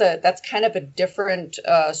that's kind of a different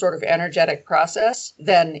sort of energetic process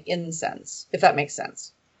than incense, if that makes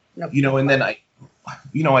sense. And then I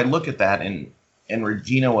look at that and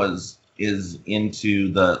Regina is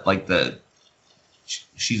into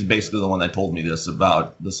she's basically the one that told me this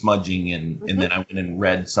about the smudging and then I went and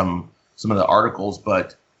read some of the articles,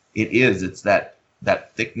 but it's that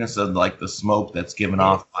thickness of like the smoke that's given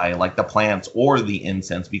off by like the plants or the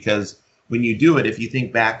incense, because when you do it, if you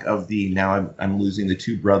think back of I'm losing the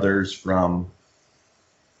 2 brothers from,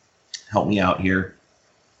 help me out here,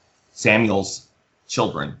 Samuel's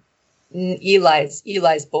children. Eli's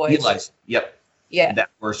boys. Eli's, yep. Yeah. That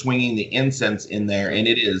were swinging the incense in there, and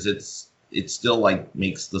it still like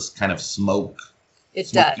makes this kind of smoke.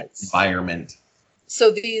 It does. Environment.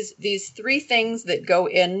 So these 3 things that go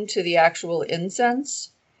into the actual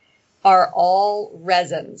incense are all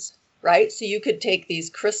resins. Right? So you could take these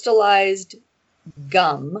crystallized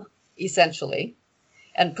gum essentially,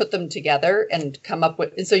 and put them together and come up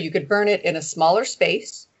with, and so you could burn it in a smaller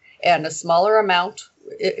space and a smaller amount.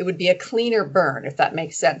 It would be a cleaner burn, if that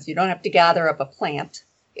makes sense. You don't have to gather up a plant.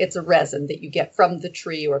 It's a resin that you get from the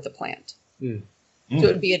tree or the plant. Mm. So it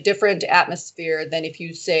would be a different atmosphere than if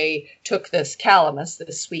you, say, took this calamus,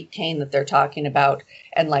 this sweet cane that they're talking about,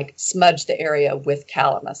 and like smudged the area with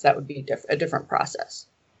calamus. That would be a different process.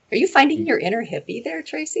 Are you finding your inner hippie there,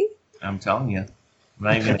 Tracy? I'm telling you. I'm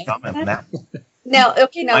not even going to comment on that. Now,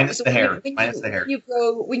 okay, now Minus the hair. Minus the hair.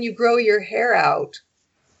 When you grow your hair out.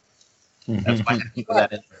 That's why I keep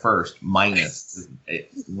that in first. Minus.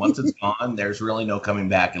 Once it's gone, there's really no coming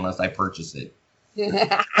back unless I purchase it.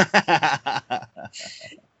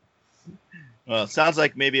 Well, it sounds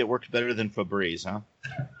like maybe it works better than Febreze, huh?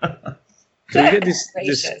 So we get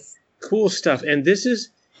this cool stuff, and this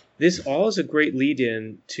all is a great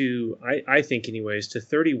lead-in to, I think anyways, to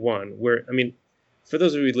 31, where, I mean, for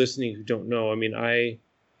those of you listening who don't know, I mean, I,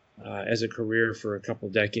 as a career for a couple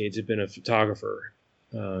of decades, have been a photographer,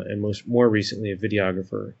 and more recently a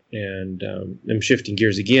videographer, and I'm shifting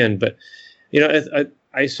gears again, but, you know,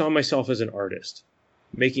 I saw myself as an artist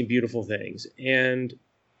making beautiful things, and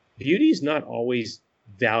beauty is not always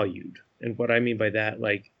valued. And what I mean by that,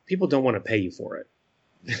 like, people don't want to pay you for it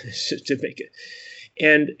to make it.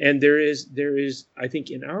 And there is, I think,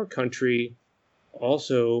 in our country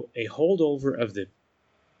also a holdover of the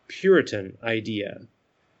Puritan idea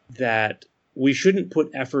that we shouldn't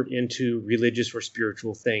put effort into religious or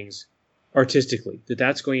spiritual things artistically,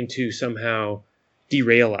 that's going to somehow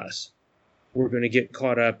derail us. We're going to get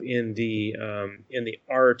caught up in the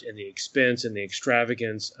art and the expense and the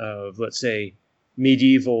extravagance of, let's say,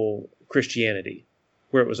 medieval Christianity,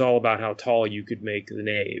 where it was all about how tall you could make the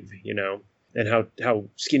nave, you know, and how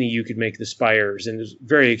skinny you could make the spires, and it was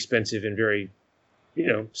very expensive and very, you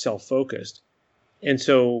know, self-focused. And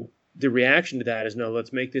so the reaction to that is, no,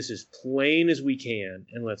 let's make this as plain as we can,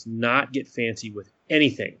 and let's not get fancy with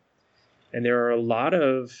anything. And there are a lot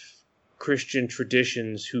of Christian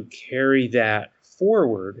traditions who carry that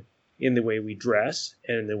forward in the way we dress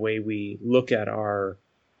and in the way we look at our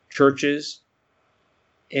churches.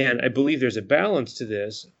 And I believe there's a balance to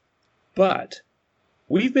this, but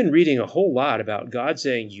we've been reading a whole lot about God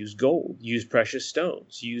saying, use gold, use precious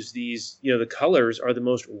stones, use these, you know, the colors are the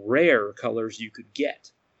most rare colors you could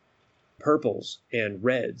get. Purples and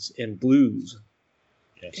reds and blues.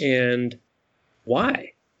 Yes. And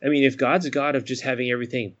why? I mean, if God's a God of just having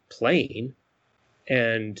everything plain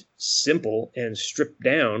and simple and stripped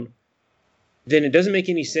down, then it doesn't make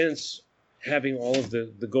any sense having all of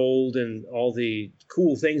the gold and all the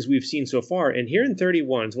cool things we've seen so far. And here in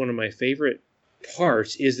 31 is one of my favorite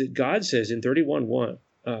parts, is that God says in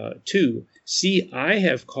 31:2, see, I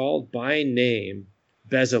have called by name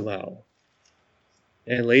Bezalel.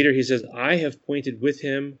 And later he says, I have pointed with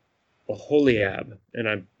him Oholiab, and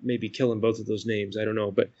I'm maybe killing both of those names, I don't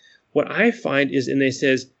know. But what I find is, and they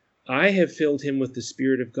says, I have filled him with the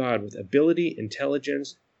Spirit of God, with ability,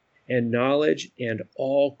 intelligence, and knowledge, and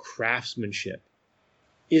all craftsmanship.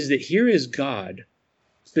 Is that here is God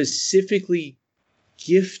specifically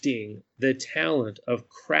gifting the talent of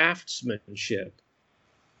craftsmanship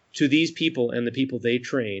to these people and the people they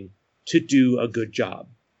train to do a good job.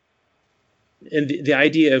 And the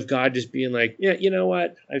idea of God just being like, yeah, you know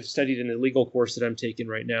what? I've studied in a legal course that I'm taking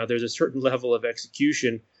right now. There's a certain level of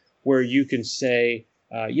execution where you can say,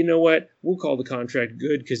 you know what? We'll call the contract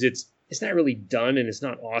good because it's not really done and it's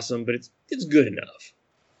not awesome, but it's good enough,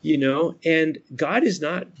 you know? And God is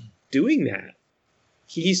not doing that.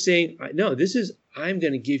 He's saying, no, I'm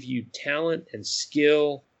going to give you talent and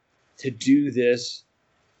skill to do this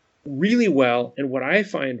really well. And what I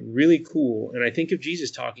find really cool, and I think of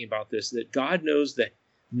Jesus talking about this, that God knows the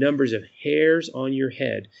numbers of hairs on your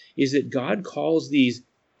head, is that God calls these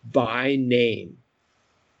by name.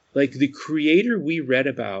 Like the creator we read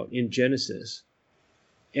about in Genesis,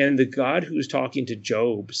 and the God who's talking to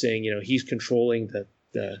Job saying, you know, he's controlling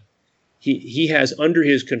he has under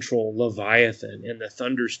his control Leviathan and the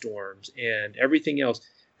thunderstorms and everything else.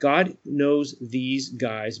 God knows these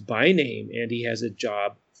guys by name, and he has a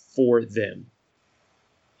job for them.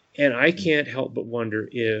 And I can't help but wonder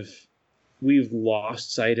if we've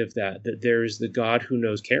lost sight of that there's the God who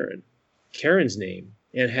knows Karen's name,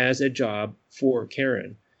 and has a job for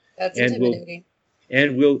Karen. That's intimidating.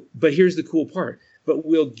 But here's the cool part, but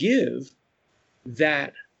we'll give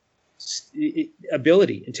that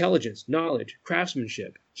ability, intelligence, knowledge,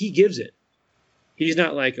 craftsmanship. He gives it. He's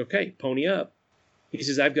not like, okay, pony up. He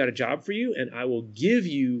says, I've got a job for you, and I will give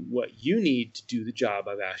you what you need to do the job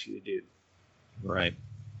I've asked you to do. Right.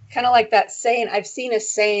 kind of like that saying. I've seen a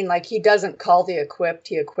saying like he doesn't call the equipped,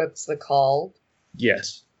 he equips the called.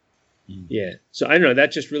 Yes. Yeah. So I don't know.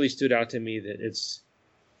 That just really stood out to me that it's.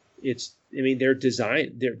 I mean, their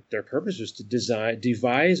design, their purpose was to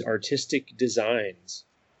devise artistic designs,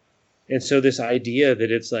 and so this idea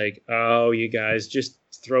that it's like, oh, you guys just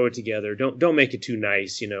throw it together. Don't make it too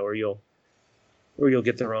nice, or you'll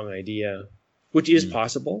get the wrong idea, which is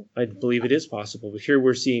possible. I believe it is possible. But here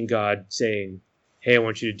we're seeing God saying, hey, I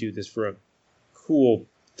want you to do this for a cool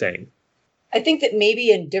thing. I think that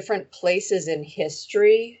maybe in different places in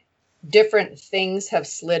history, different things have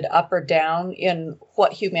slid up or down in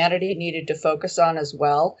what humanity needed to focus on as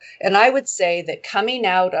well. And I would say that coming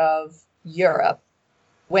out of Europe,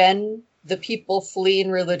 when the people fleeing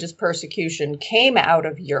religious persecution came out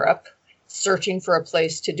of Europe, searching for a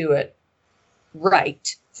place to do it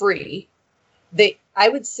right, free, I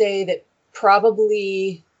would say that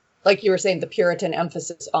probably, like you were saying, the Puritan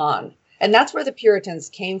emphasis on. And that's where the Puritans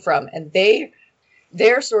came from. And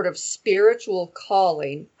their sort of spiritual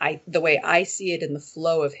calling, the way I see it in the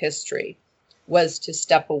flow of history, was to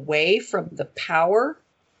step away from the power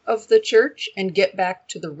of the church and get back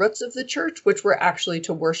to the roots of the church, which were actually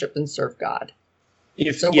to worship and serve God.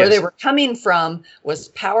 Where they were coming from was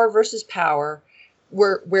power versus power,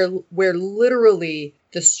 where literally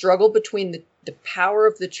the struggle between the power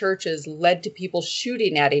of the churches led to people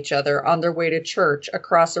shooting at each other on their way to church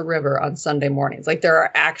across a river on Sunday mornings. Like there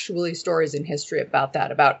are actually stories in history about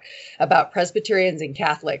that, about Presbyterians and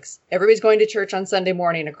Catholics. Everybody's going to church on Sunday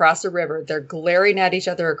morning across a river. They're glaring at each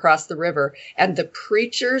other across the river. And the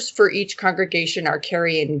preachers for each congregation are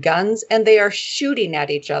carrying guns and they are shooting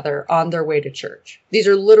at each other on their way to church. These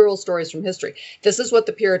are literal stories from history. This is what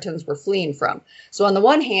the Puritans were fleeing from. So on the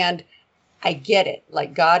one hand, I get it.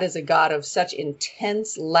 Like God is a God of such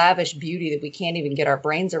intense, lavish beauty that we can't even get our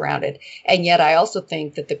brains around it. And yet I also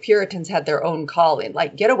think that the Puritans had their own calling.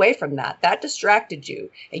 Like get away from that. That distracted you.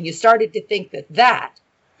 And you started to think that that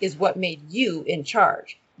is what made you in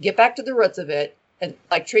charge. Get back to the roots of it. And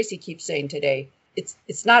like Tracy keeps saying today,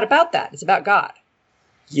 it's not about that. It's about God.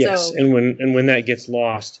 Yes. So, and when that gets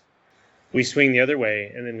lost, we swing the other way,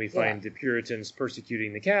 and then we find the Puritans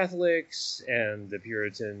persecuting the Catholics, and the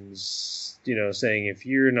Puritans, saying if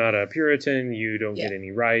you're not a Puritan, you don't get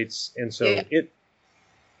any rights. And so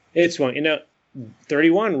it's one.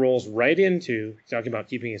 31 rolls right into talking about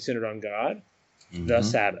keeping it centered on God, the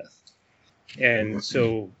Sabbath. And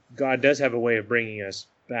so God does have a way of bringing us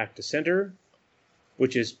back to center,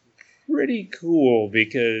 which is pretty cool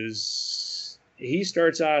because he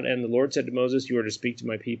starts out, and the Lord said to Moses, you are to speak to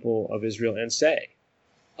my people of Israel and say,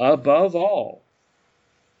 above all,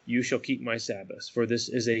 you shall keep my Sabbaths, for this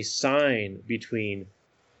is a sign between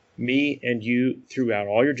me and you throughout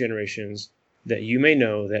all your generations, that you may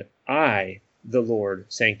know that I, the Lord,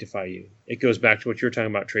 sanctify you. It goes back to what you're talking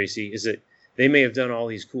about, Tracy, is that they may have done all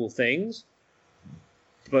these cool things,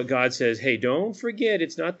 but God says, hey, don't forget,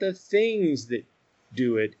 it's not the things that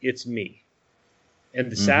do it, it's me.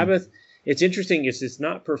 And the Sabbath, it's interesting, it's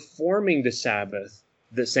not performing the Sabbath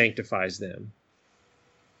that sanctifies them.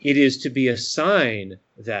 It is to be a sign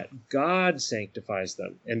that God sanctifies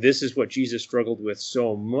them. And this is what Jesus struggled with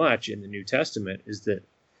so much in the New Testament, is that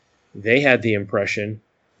they had the impression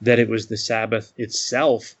that it was the Sabbath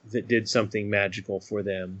itself that did something magical for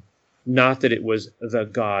them, not that it was the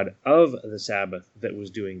God of the Sabbath that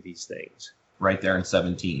was doing these things. Right there in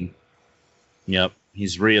 17. Yep.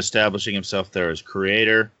 He's reestablishing himself there as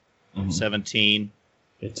creator. 17.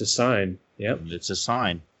 It's a sign. Yep. It's a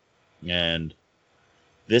sign. And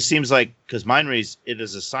this seems like, because mine reads, it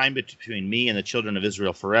is a sign between me and the children of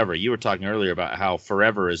Israel forever. You were talking earlier about how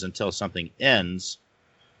forever is until something ends.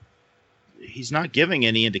 He's not giving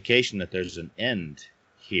any indication that there's an end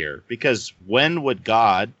here, because when would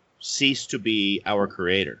God cease to be our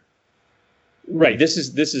creator? Right. This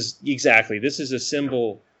is a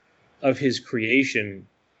symbol of his creation,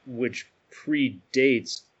 which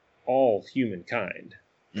predates all humankind,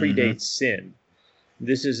 predates sin.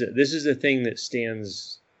 This is a thing that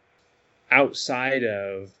stands outside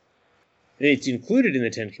of. It's included in the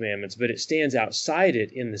Ten Commandments, but it stands outside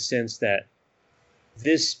it in the sense that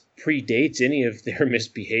this predates any of their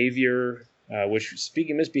misbehavior. Which,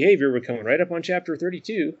 speaking of misbehavior, we're coming right up on chapter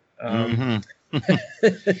 32.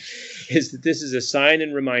 Is that this is a sign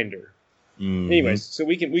and reminder. Anyways, so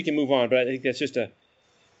we can move on, but I think that's just a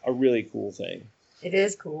really cool thing. It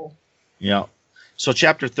is cool. Yeah. So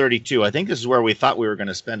chapter 32, I think this is where we thought we were going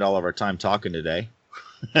to spend all of our time talking today.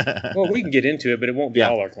 Well, we can get into it, but it won't be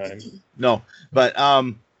all our time. No, but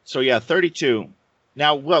so yeah, 32.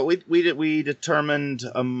 Now, what we determined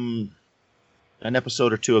an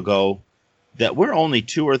episode or two ago that we're only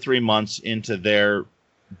 2 or 3 months into their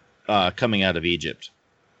coming out of Egypt,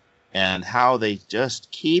 and how they just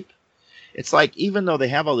keep. It's like, even though they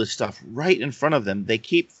have all this stuff right in front of them, they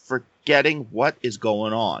keep forgetting what is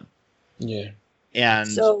going on. Yeah. And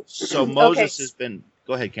So Moses has been.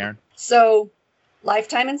 Go ahead, Karen. So,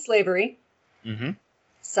 lifetime in slavery, Mm-hmm.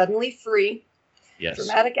 suddenly free, Yes.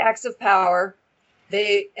 dramatic acts of power.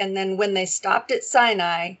 And then when they stopped at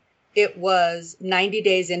Sinai, it was 90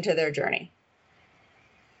 days into their journey.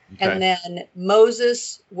 Okay. And then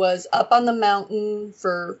Moses was up on the mountain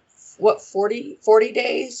for 40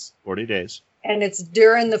 days? 40 days. And it's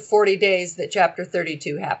during the 40 days that chapter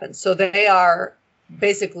 32 happens. So they are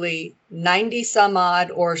basically 90 some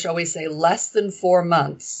odd, or shall we say less than 4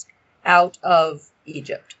 months out of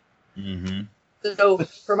Egypt. Mm-hmm. So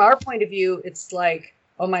from our point of view, it's like,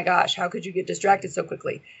 oh my gosh, how could you get distracted so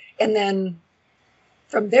quickly? And then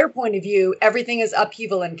from their point of view, everything is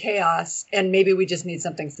upheaval and chaos, and maybe we just need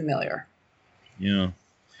something familiar. Yeah.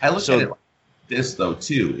 I look at it like this, though,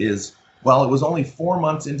 too, is while it was only 4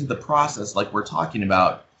 months into the process, like we're talking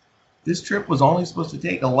about, this trip was only supposed to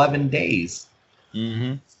take 11 days.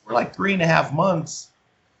 Mm-hmm. We're like 3.5 months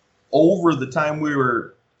over the time we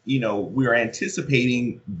were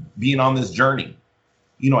anticipating being on this journey.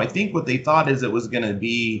 I think what they thought is it was going to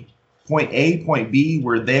be point A, point B,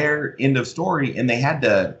 we're there, end of story. And they had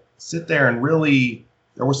to sit there and really,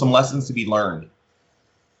 there were some lessons to be learned.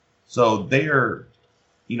 So they are,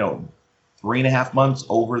 3.5 months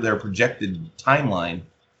over their projected timeline.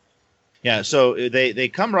 Yeah, so they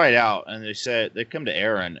come right out and they come to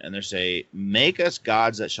Aaron and they say, "Make us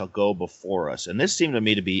gods that shall go before us." And this seemed to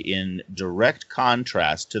me to be in direct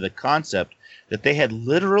contrast to the concept that they had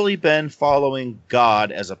literally been following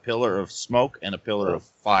God as a pillar of smoke and a pillar of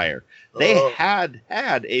fire. They had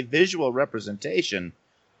a visual representation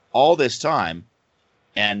all this time,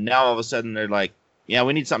 and now all of a sudden they're like, "Yeah,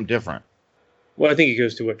 we need something different." Well, I think it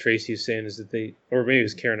goes to what Tracy's saying, is that they, or maybe it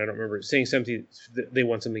was Karen, I don't remember, saying something, they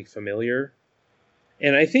want something familiar.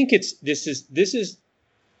 And I think this is,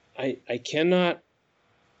 I cannot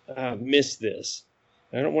miss this.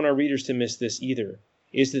 I don't want our readers to miss this either,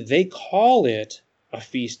 is that they call it a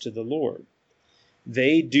feast to the Lord.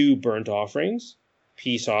 They do burnt offerings,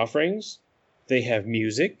 peace offerings. They have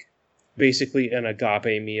music, basically an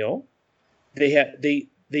agape meal. They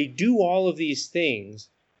do all of these things.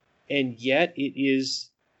 And yet it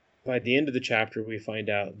is, by the end of the chapter, we find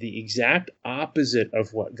out the exact opposite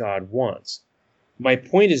of what God wants. My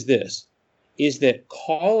point is this, is that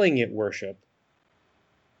calling it worship,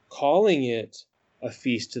 calling it a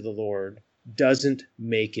feast to the Lord, doesn't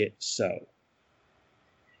make it so.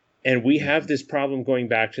 And we have this problem going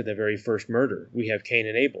back to the very first murder. We have Cain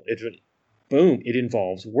and Abel. It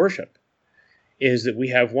involves worship. Is that we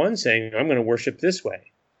have one saying, I'm going to worship this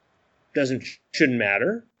way. Shouldn't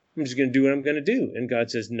matter. I'm just going to do what I'm going to do. And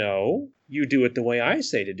God says, no, you do it the way I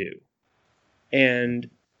say to do. And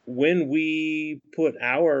when we put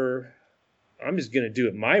I'm just going to do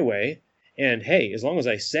it my way, and hey, as long as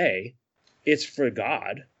I say it's for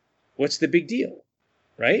God, what's the big deal,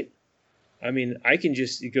 right? I mean,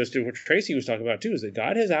 it goes to what Tracy was talking about too, is that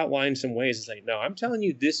God has outlined some ways to say, no, I'm telling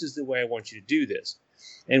you, this is the way I want you to do this.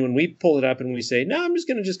 And when we pull it up and we say, no, I'm just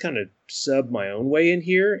going to kind of sub my own way in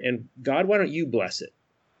here, and God, why don't you bless it?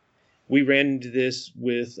 We ran into this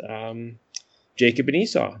with Jacob and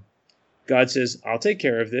Esau. God says, I'll take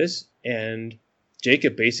care of this. And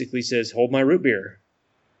Jacob basically says, hold my root beer.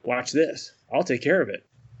 Watch this. I'll take care of it.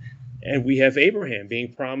 And we have Abraham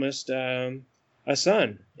being promised a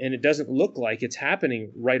son. And it doesn't look like it's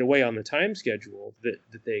happening right away on the time schedule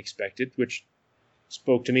that they expected, which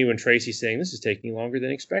spoke to me when Tracy's saying this is taking longer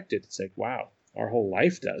than expected. It's like, wow, our whole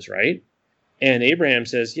life does, right? And Abraham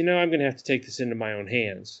says, I'm going to have to take this into my own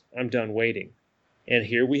hands. I'm done waiting. And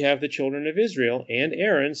here we have the children of Israel and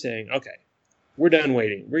Aaron saying, okay, we're done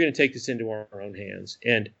waiting. We're going to take this into our own hands.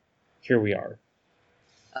 And here we are.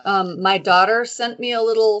 My daughter sent me a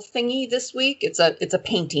little thingy this week. It's a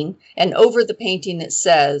painting. And over the painting, it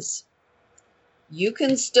says, you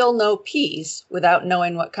can still know peace without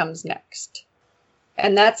knowing what comes next.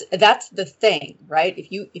 And that's the thing, right?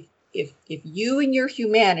 If you in your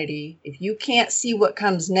humanity, if you can't see what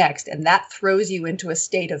comes next, and that throws you into a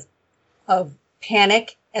state of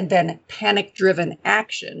panic and then panic-driven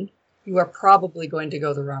action, you are probably going to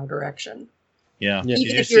go the wrong direction. Yeah.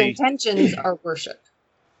 Even if your intentions are worship.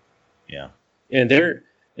 Yeah. And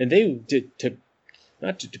they did,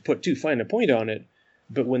 not to put too fine a point on it,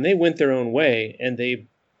 but when they went their own way and they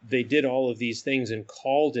did all of these things and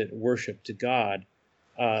called it worship to God,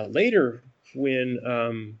 later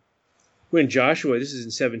when when Joshua, this is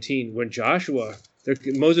in 17, when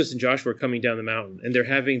Moses and Joshua are coming down the mountain, and they're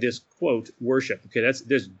having this, quote, worship. Okay,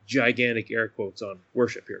 there's gigantic air quotes on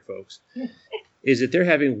worship here, folks. Is that they're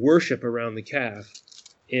having worship around the calf.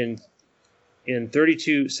 In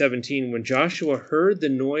 32:17, when Joshua heard the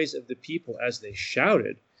noise of the people as they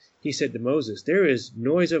shouted, he said to Moses, "There is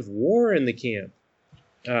noise of war in the camp."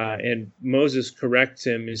 And Moses corrects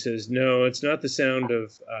him and says, "No, it's not the sound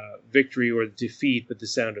of victory or defeat, but the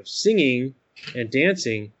sound of singing and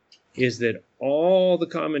dancing." Is that all the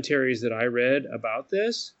commentaries that I read about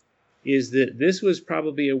this is that this was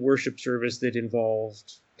probably a worship service that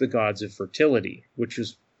involved the gods of fertility, which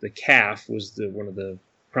was the calf was one of the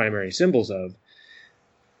primary symbols of.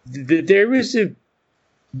 There's a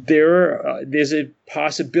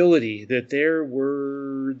possibility that there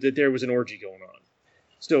was an orgy going on.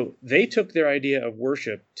 So they took their idea of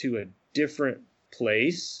worship to a different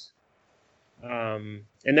place, and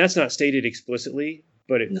that's not stated explicitly,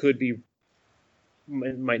 but it could be.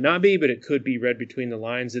 It might not be, but it could be read between the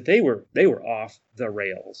lines that they were off the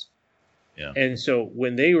rails. Yeah. And so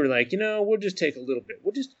when they were like, we'll just take a little bit.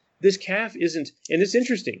 This calf isn't, and it's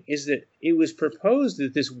interesting, is that it was proposed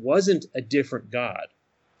that this wasn't a different God.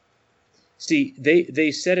 See,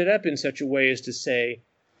 they set it up in such a way as to say,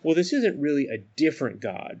 well, this isn't really a different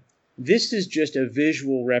God. This is just a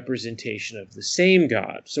visual representation of the same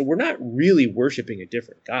God. So we're not really worshiping a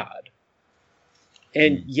different God.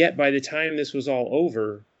 And yet, by the time this was all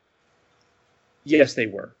over, yes, they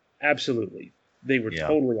were. Absolutely. They were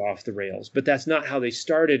totally off the rails. But that's not how they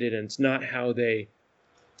started it, and it's not how they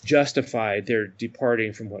justified their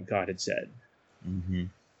departing from what God had said. Mm-hmm.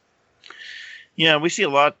 Yeah, we see a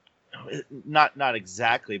lot, not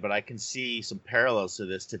exactly, but I can see some parallels to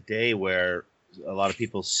this today where a lot of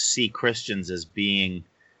people see Christians as being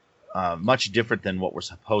much different than what we're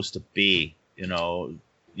supposed to be,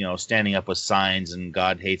 standing up with signs and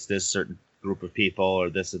God hates this certain group of people or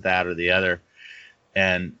this or that or the other.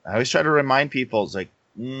 And I always try to remind people, it's like,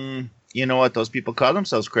 you know what, those people call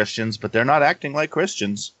themselves Christians, but they're not acting like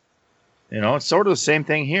Christians. It's sort of the same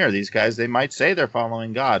thing here. These guys, they might say they're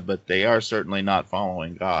following God, but they are certainly not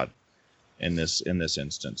following God in this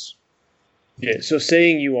instance. Yeah, so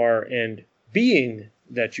saying you are and being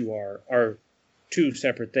that you are two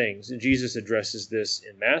separate things. And Jesus addresses this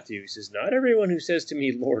in Matthew. He says, "Not everyone who says to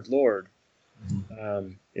me, 'Lord, Lord,'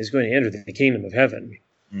 is going to enter the kingdom of heaven."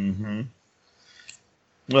 Mm-hmm.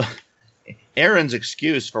 Well, Aaron's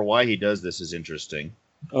excuse for why he does this is interesting.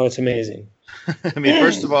 Oh, it's amazing. I mean,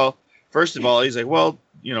 first of all, he's like, well,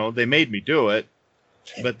 they made me do it.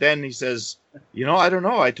 But then he says, I don't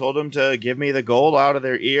know. I told them to give me the gold out of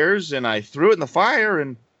their ears, and I threw it in the fire,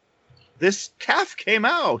 and this calf came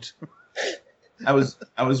out. I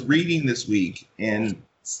was reading this week, and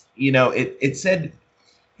it said,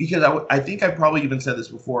 because I think I probably even said this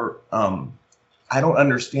before. I don't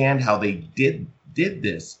understand how they did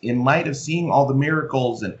this in light of seeing all the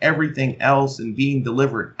miracles and everything else and being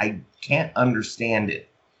delivered. I can't understand it.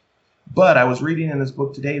 But I was reading in this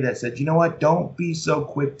book today that said, you know what? Don't be so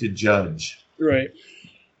quick to judge. Right.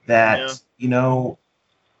 That,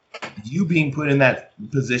 you being put in that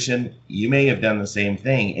position, you may have done the same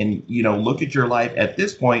thing. And, look at your life at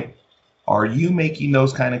this point. Are you making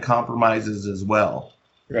those kind of compromises as well?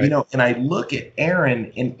 Right. And I look at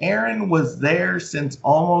Aaron, and Aaron was there since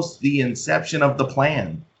almost the inception of the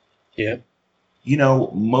plan. Yeah.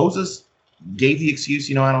 Moses gave the excuse,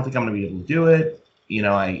 I don't think I'm going to be able to do it.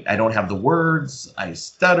 I don't have the words. I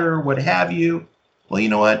stutter, what have you. Well, you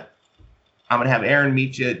know what? I'm going to have Aaron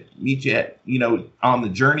meet you, on the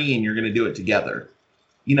journey, and you're going to do it together.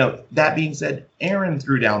 That being said, Aaron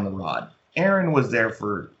threw down the rod. Aaron was there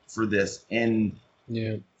for this in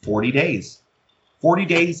 40 days. 40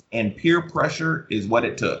 days and peer pressure is what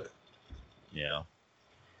it took. Yeah,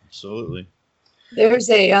 absolutely. There's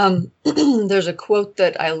a there's a quote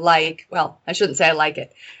that I like. Well, I shouldn't say I like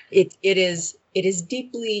it. It is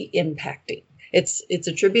deeply impacting. It's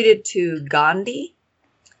attributed to Gandhi,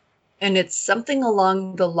 and it's something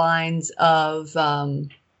along the lines of,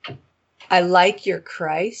 "I like your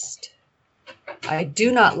Christ. I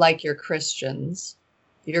do not like your Christians.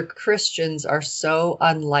 Your Christians are so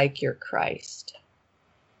unlike your Christ."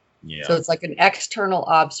 Yeah. So it's like an external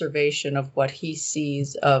observation of what he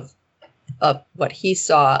sees of what he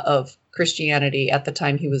saw of Christianity at the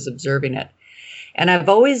time he was observing it. And I've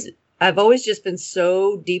always just been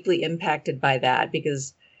so deeply impacted by that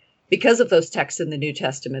because of those texts in the New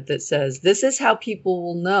Testament that says, this is how people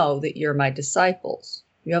will know that you're my disciples.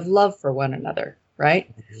 You have love for one another, right?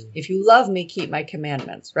 Mm-hmm. If you love me, keep my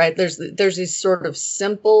commandments, right? There's these sort of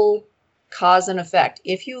simple cause and effect.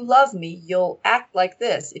 If you love me, you'll act like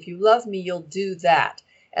this. If you love me, you'll do that.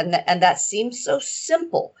 And that seems so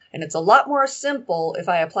simple. And it's a lot more simple if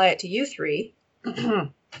I apply it to you three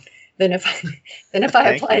than if I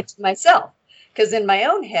apply it to myself. Because in my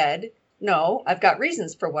own head, no, I've got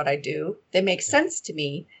reasons for what I do. They make sense to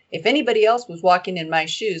me. If anybody else was walking in my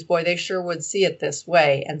shoes, boy, they sure would see it this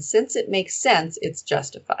way. And since it makes sense, it's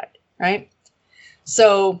justified, right?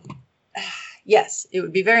 So, yes, it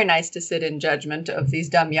would be very nice to sit in judgment of these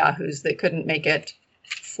dumb yahoos that couldn't make it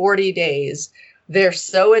 40 days. They're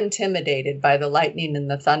so intimidated by the lightning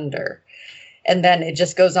and the thunder. And then it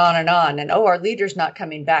just goes on. And, oh, our leader's not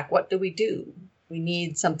coming back. What do? We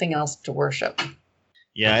need something else to worship.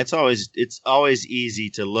 Yeah, it's always easy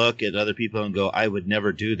to look at other people and go, I would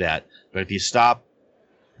never do that. But if you stop,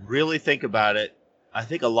 really think about it, I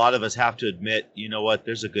think a lot of us have to admit, you know what,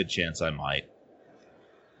 there's a good chance I might.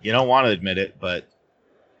 You don't want to admit it, but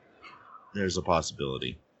there's a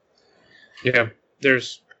possibility. Yeah,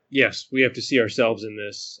 yes, we have to see ourselves in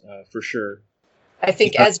this for sure. I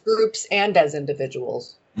think as groups and as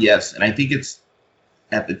individuals. Yes, and I think it's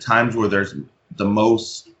at the times where there's the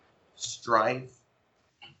most strife,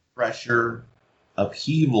 pressure,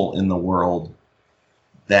 upheaval in the world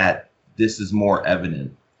that this is more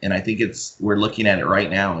evident. And I think we're looking at it right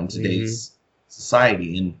now in today's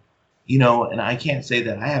society. And, and I can't say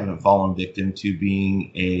that I haven't fallen victim to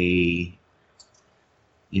being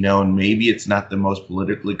and maybe it's not the most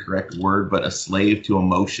politically correct word, but a slave to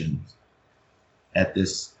emotion at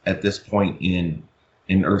this point in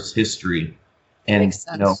Earth's history. And, Makes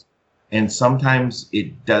sense. And sometimes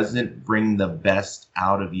it doesn't bring the best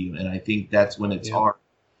out of you. And I think that's when it's hard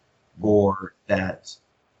for that,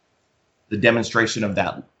 the demonstration of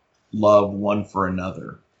that love one for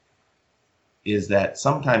another is that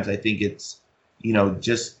sometimes I think it's,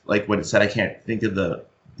 just like what it said, I can't think of the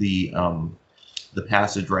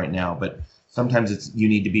passage right now, but sometimes it's, you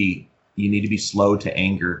need to be slow to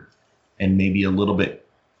anger and maybe a little bit,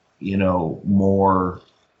 more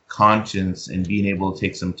conscience and being able to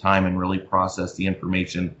take some time and really process the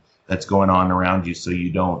information that's going on around you so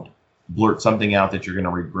you don't blurt something out that you're going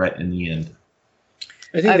to regret in the end.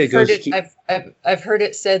 I think I've heard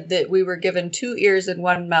it said that we were given 2 ears and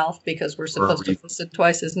 1 mouth because we're supposed to listen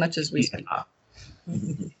twice as much as we speak.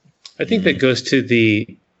 I think that goes to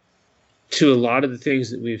a lot of the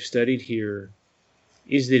things that we've studied here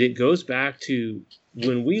is that it goes back to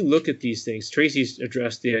when we look at these things. Tracy's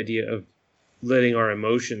addressed the idea of letting our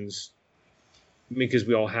emotions, because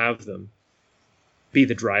we all have them, be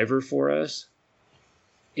the driver for us.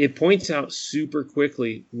 It points out super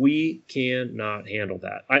quickly, we cannot handle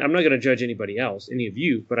that. I'm not going to judge anybody else, any of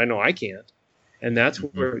you, but I know I can't. And that's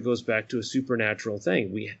where it goes back to a supernatural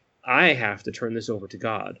thing. I have to turn this over to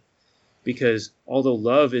God, because although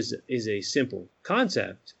love is a simple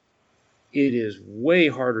concept, it is way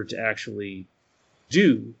harder to actually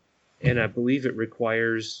do. And I believe it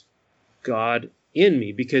requires God in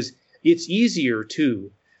me, because it's easier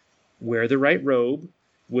to wear the right robe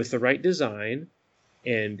with the right design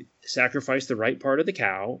and sacrifice the right part of the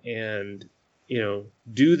cow and,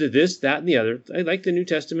 do this, that, and the other. I like the New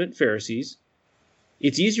Testament Pharisees.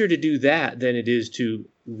 It's easier to do that than it is to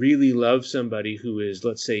really love somebody who is,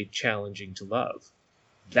 let's say, challenging to love.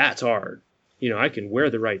 That's hard. I can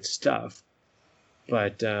wear the right stuff,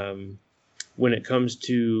 but when it comes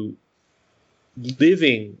to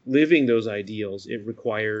living those ideals, it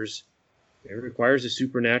requires a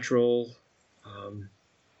supernatural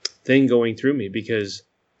thing going through me, because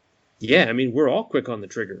we're all quick on the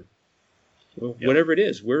trigger. Whatever it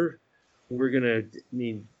is, we're gonna,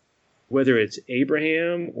 whether it's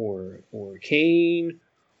Abraham or Cain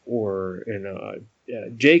or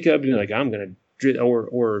Jacob, I'm gonna,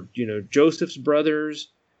 or Joseph's brothers,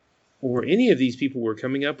 or any of these people we're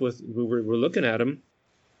coming up with, we're looking at them.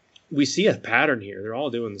 We see a pattern here. They're all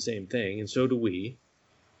doing the same thing, and so do we.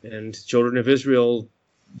 And children of Israel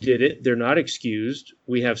did it. They're not excused.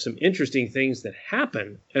 We have some interesting things that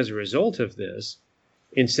happen as a result of this.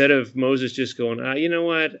 Instead of Moses just going, you know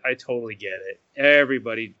what? I totally get it.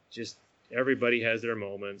 Everybody has their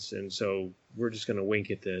moments, and so we're just going to wink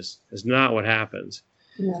at this. That's not what happens.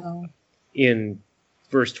 No. In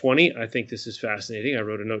verse 20, I think this is fascinating. I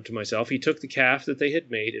wrote a note to myself. He took the calf that they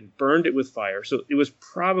had made and burned it with fire. So it was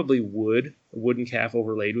probably wood, a wooden calf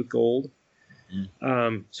overlaid with gold.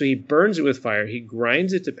 So he burns it with fire. He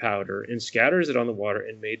grinds it to powder and scatters it on the water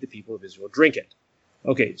and made the people of Israel drink it.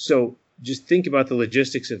 Okay, so just think about the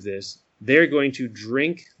logistics of this. They're going to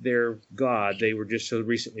drink their God they were just so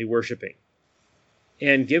recently worshiping.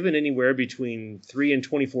 And given anywhere between 3 and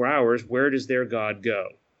 24 hours, where does their God go?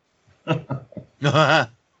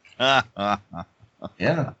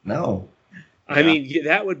 Yeah, no. I mean,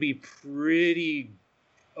 that would be pretty.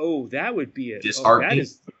 Oh, that would be it. Oh, that Disheartening.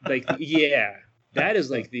 is like, yeah, that is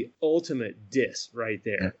like the ultimate diss right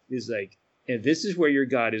there. Is like, and this is where your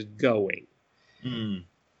God is going. Mm.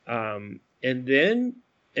 And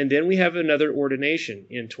then we have another ordination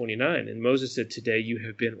in 29. And Moses said, "Today you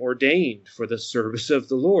have been ordained for the service of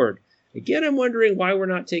the Lord." Again, I'm wondering why we're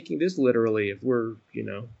not taking this literally. If we're,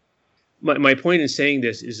 my point in saying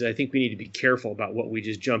this is I think we need to be careful about what we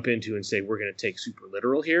just jump into and say we're going to take super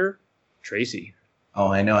literal here. Tracy. Oh,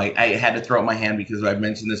 I know. I had to throw up my hand because I've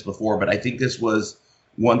mentioned this before, but I think this was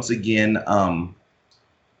once again, and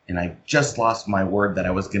I just lost my word that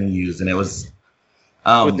I was going to use, and it was.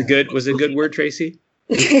 Was it a good word, Tracy?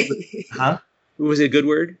 Huh? Was it a good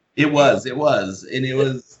word? It was,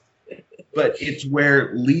 but it's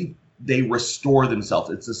where they restore themselves.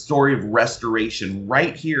 It's a story of restoration.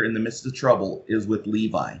 Right here in the midst of trouble is with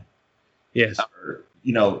Levi. Yes.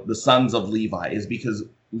 The sons of Levi is because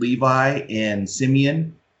Levi and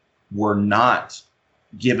Simeon were not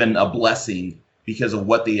given a blessing because of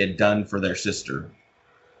what they had done for their sister.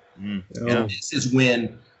 Mm. And this is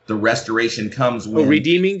when the restoration comes. When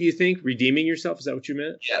redeeming, do you think? Redeeming yourself? Is that what you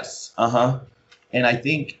meant? Yes. Uh-huh. And I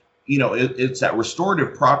think, it's that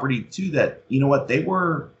restorative property too that, they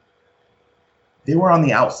were on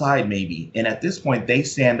the outside maybe. And at this point they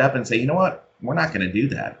stand up and say, you know what? We're not going to do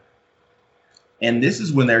that. And this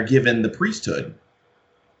is when they're given the priesthood,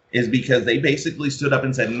 is because they basically stood up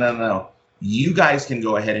and said, no, you guys can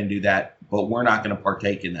go ahead and do that, but we're not going to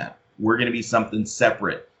partake in that. We're going to be something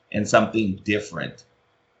separate and something different.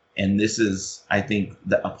 And this is, I think,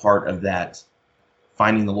 a part of that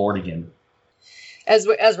finding the Lord again. As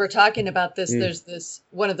we're talking about this, there's this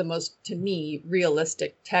one of the most, to me,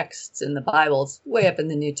 realistic texts in the Bible. It's way up in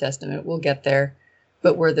the New Testament. We'll get there.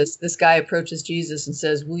 But where this guy approaches Jesus and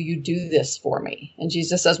says, "Will you do this for me?" And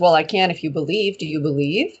Jesus says, "Well, I can if you believe. Do you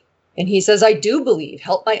believe?" And he says, "I do believe.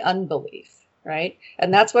 Help my unbelief." Right?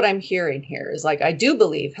 And that's what I'm hearing here is like, I do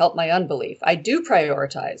believe. Help my unbelief. I do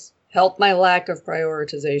prioritize. Help my lack of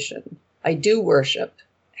prioritization. I do worship.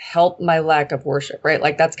 Help my lack of worship. Right?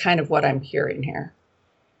 Like that's kind of what I'm hearing here.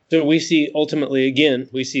 So we see ultimately, again,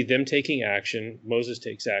 we see them taking action. Moses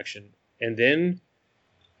takes action. And then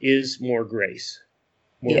is more grace.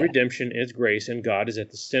 More redemption is grace, and God is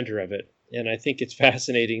at the center of it. And I think it's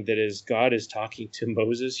fascinating that as God is talking to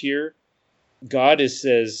Moses here, God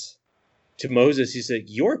says to Moses, he said,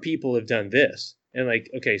 "Your people have done this." And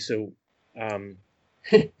like, okay, so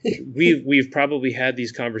we've probably had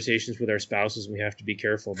these conversations with our spouses, and we have to be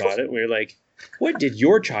careful about it. We're like, what did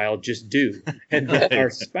your child just do? And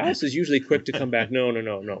our spouse is usually quick to come back, no.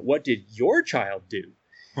 What did your child do?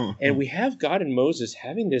 And we have God and Moses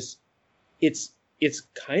having this, it's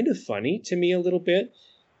kind of funny to me a little bit.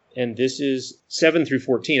 And this is 7 through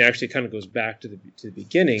 14 actually kind of goes back to the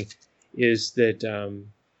beginning, is that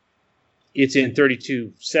it's in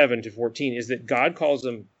 32:7 to 14, is that God calls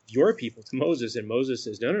them your people to Moses, and Moses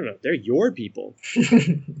says, no, they're your people.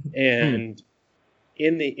 And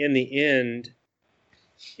in the end,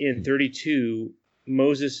 in 32,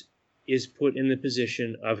 Moses is put in the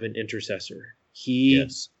position of an intercessor. He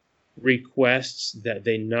requests that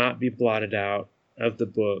they not be blotted out of the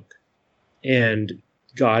book, and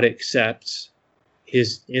God accepts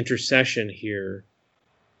his intercession here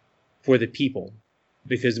for the people,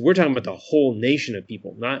 because we're talking about the whole nation of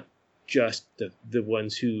people, not just the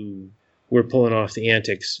ones who were pulling off the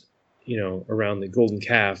antics, around the golden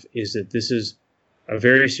calf. Is that this is a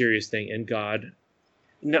very serious thing, and God,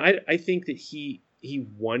 I think that he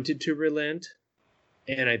wanted to relent,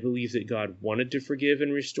 and I believe that God wanted to forgive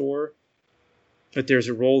and restore, but there's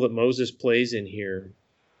a role that Moses plays in here,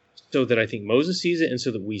 so that I think Moses sees it and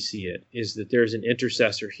so that we see it, is that there's an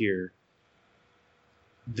intercessor here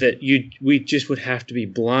that we just would have to be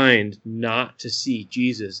blind not to see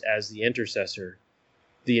Jesus as the intercessor,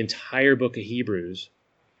 the entire book of Hebrews,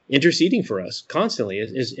 interceding for us constantly.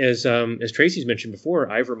 As Tracy's mentioned before,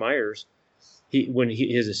 Ivor Myers, when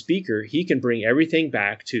he is a speaker, he can bring everything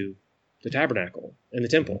back to the tabernacle and the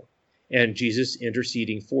temple, and Jesus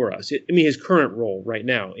interceding for us. His current role right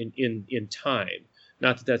now in time,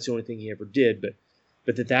 not that that's the only thing he ever did, but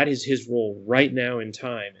that is his role right now in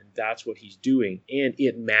time, and that's what he's doing. And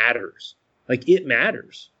it matters. Like, it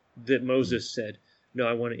matters that Moses said, no,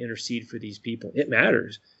 I want to intercede for these people. It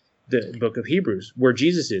matters. The book of Hebrews, where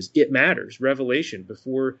Jesus is, it matters. Revelation,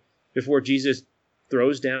 before Jesus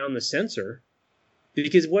throws down the censer,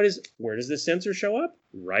 because where does the censer show up?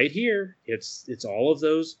 Right here. It's all of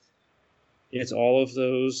those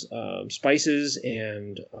spices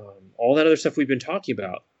and all that other stuff we've been talking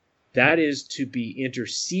about. That is to be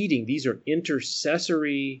interceding. These are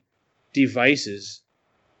intercessory devices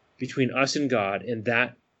between us and God, and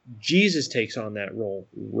that Jesus takes on that role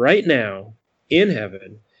right now in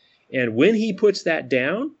heaven. And when he puts that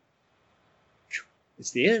down,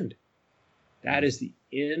 it's the end. That is the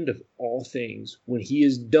end of all things. When he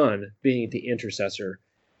is done being the intercessor,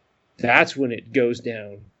 that's when it goes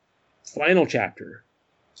down. Final chapter.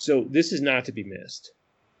 So this is not to be missed.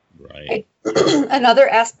 Right. Another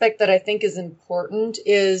aspect that I think is important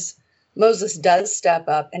is Moses does step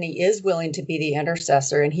up, and he is willing to be the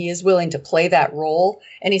intercessor, and he is willing to play that role.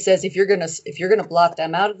 And he says, if you're gonna blot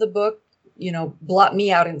them out of the book, blot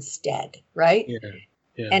me out instead, right?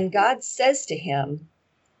 Yeah. And God says to him,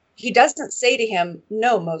 he doesn't say to him,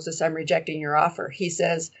 no, Moses, I'm rejecting your offer. He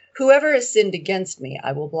says, whoever has sinned against me,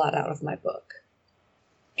 I will blot out of my book.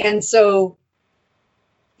 And so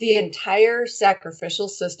the entire sacrificial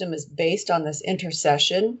system is based on this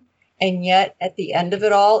intercession. And yet at the end of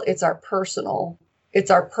it all, it's our personal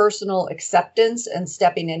acceptance and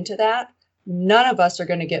stepping into that. None of us are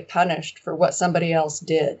going to get punished for what somebody else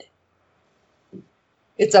did.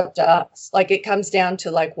 It's up to us. Like, it comes down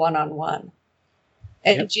to like one-on-one.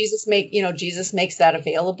 And Yep. Jesus makes that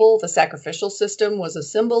available. The sacrificial system was a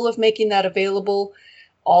symbol of making that available.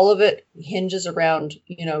 All of it hinges around,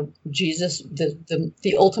 Jesus,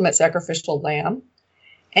 the ultimate sacrificial lamb.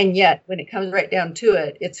 And yet, when it comes right down to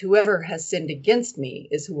it, it's whoever has sinned against me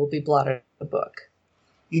is who will be blotted out of the book.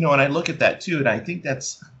 And I look at that too, and I think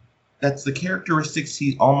that's the characteristics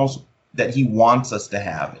he wants us to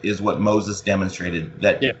have, is what Moses demonstrated,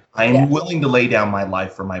 that I am willing to lay down my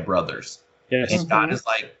life for my brothers. Yes. And God is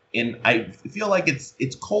like, and I feel like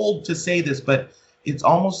it's cold to say this, but it's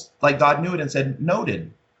almost like God knew it and said,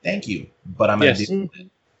 noted, thank you, but I'm going to do it.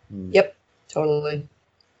 Yep, totally.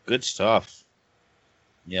 Good stuff.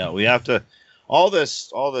 Yeah, we have to, all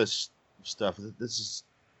this stuff, this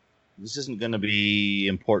isn't going to be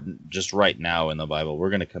important just right now in the Bible.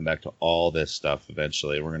 We're going to come back to all this stuff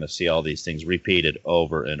eventually. We're going to see all these things repeated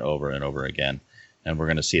over and over and over again, and we're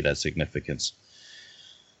going to see that significance.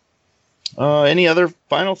 Any other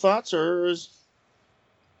final thoughts, or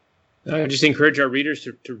I just encourage our readers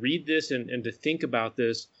to read this and to think about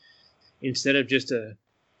this instead of just an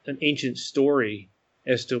ancient story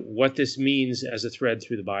as to what this means as a thread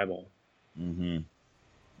through the Bible. Mm-hmm.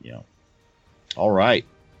 Yeah. All right.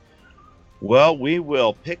 Well, we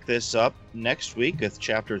will pick this up next week with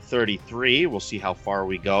chapter 33. We'll see how far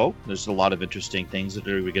we go. There's a lot of interesting things that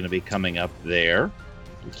are going to be coming up there.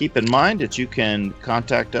 Keep in mind that you can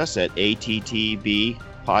contact us at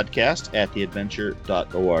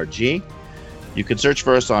attbpodcast@theadventure.org. You can search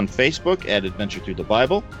for us on Facebook at Adventure Through the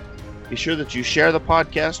Bible. Be sure that you share the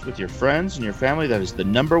podcast with your friends and your family. That is the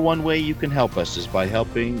number one way you can help us, is by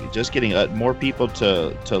getting more people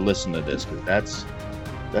to listen to this, because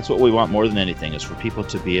that's what we want more than anything, is for people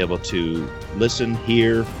to be able to listen,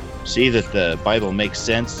 hear, see that the Bible makes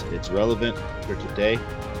sense, it's relevant for today.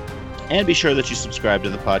 And be sure that you subscribe to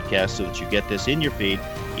the podcast so that you get this in your feed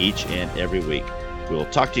each and every week. We will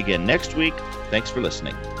talk to you again next week. Thanks for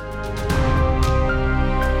listening.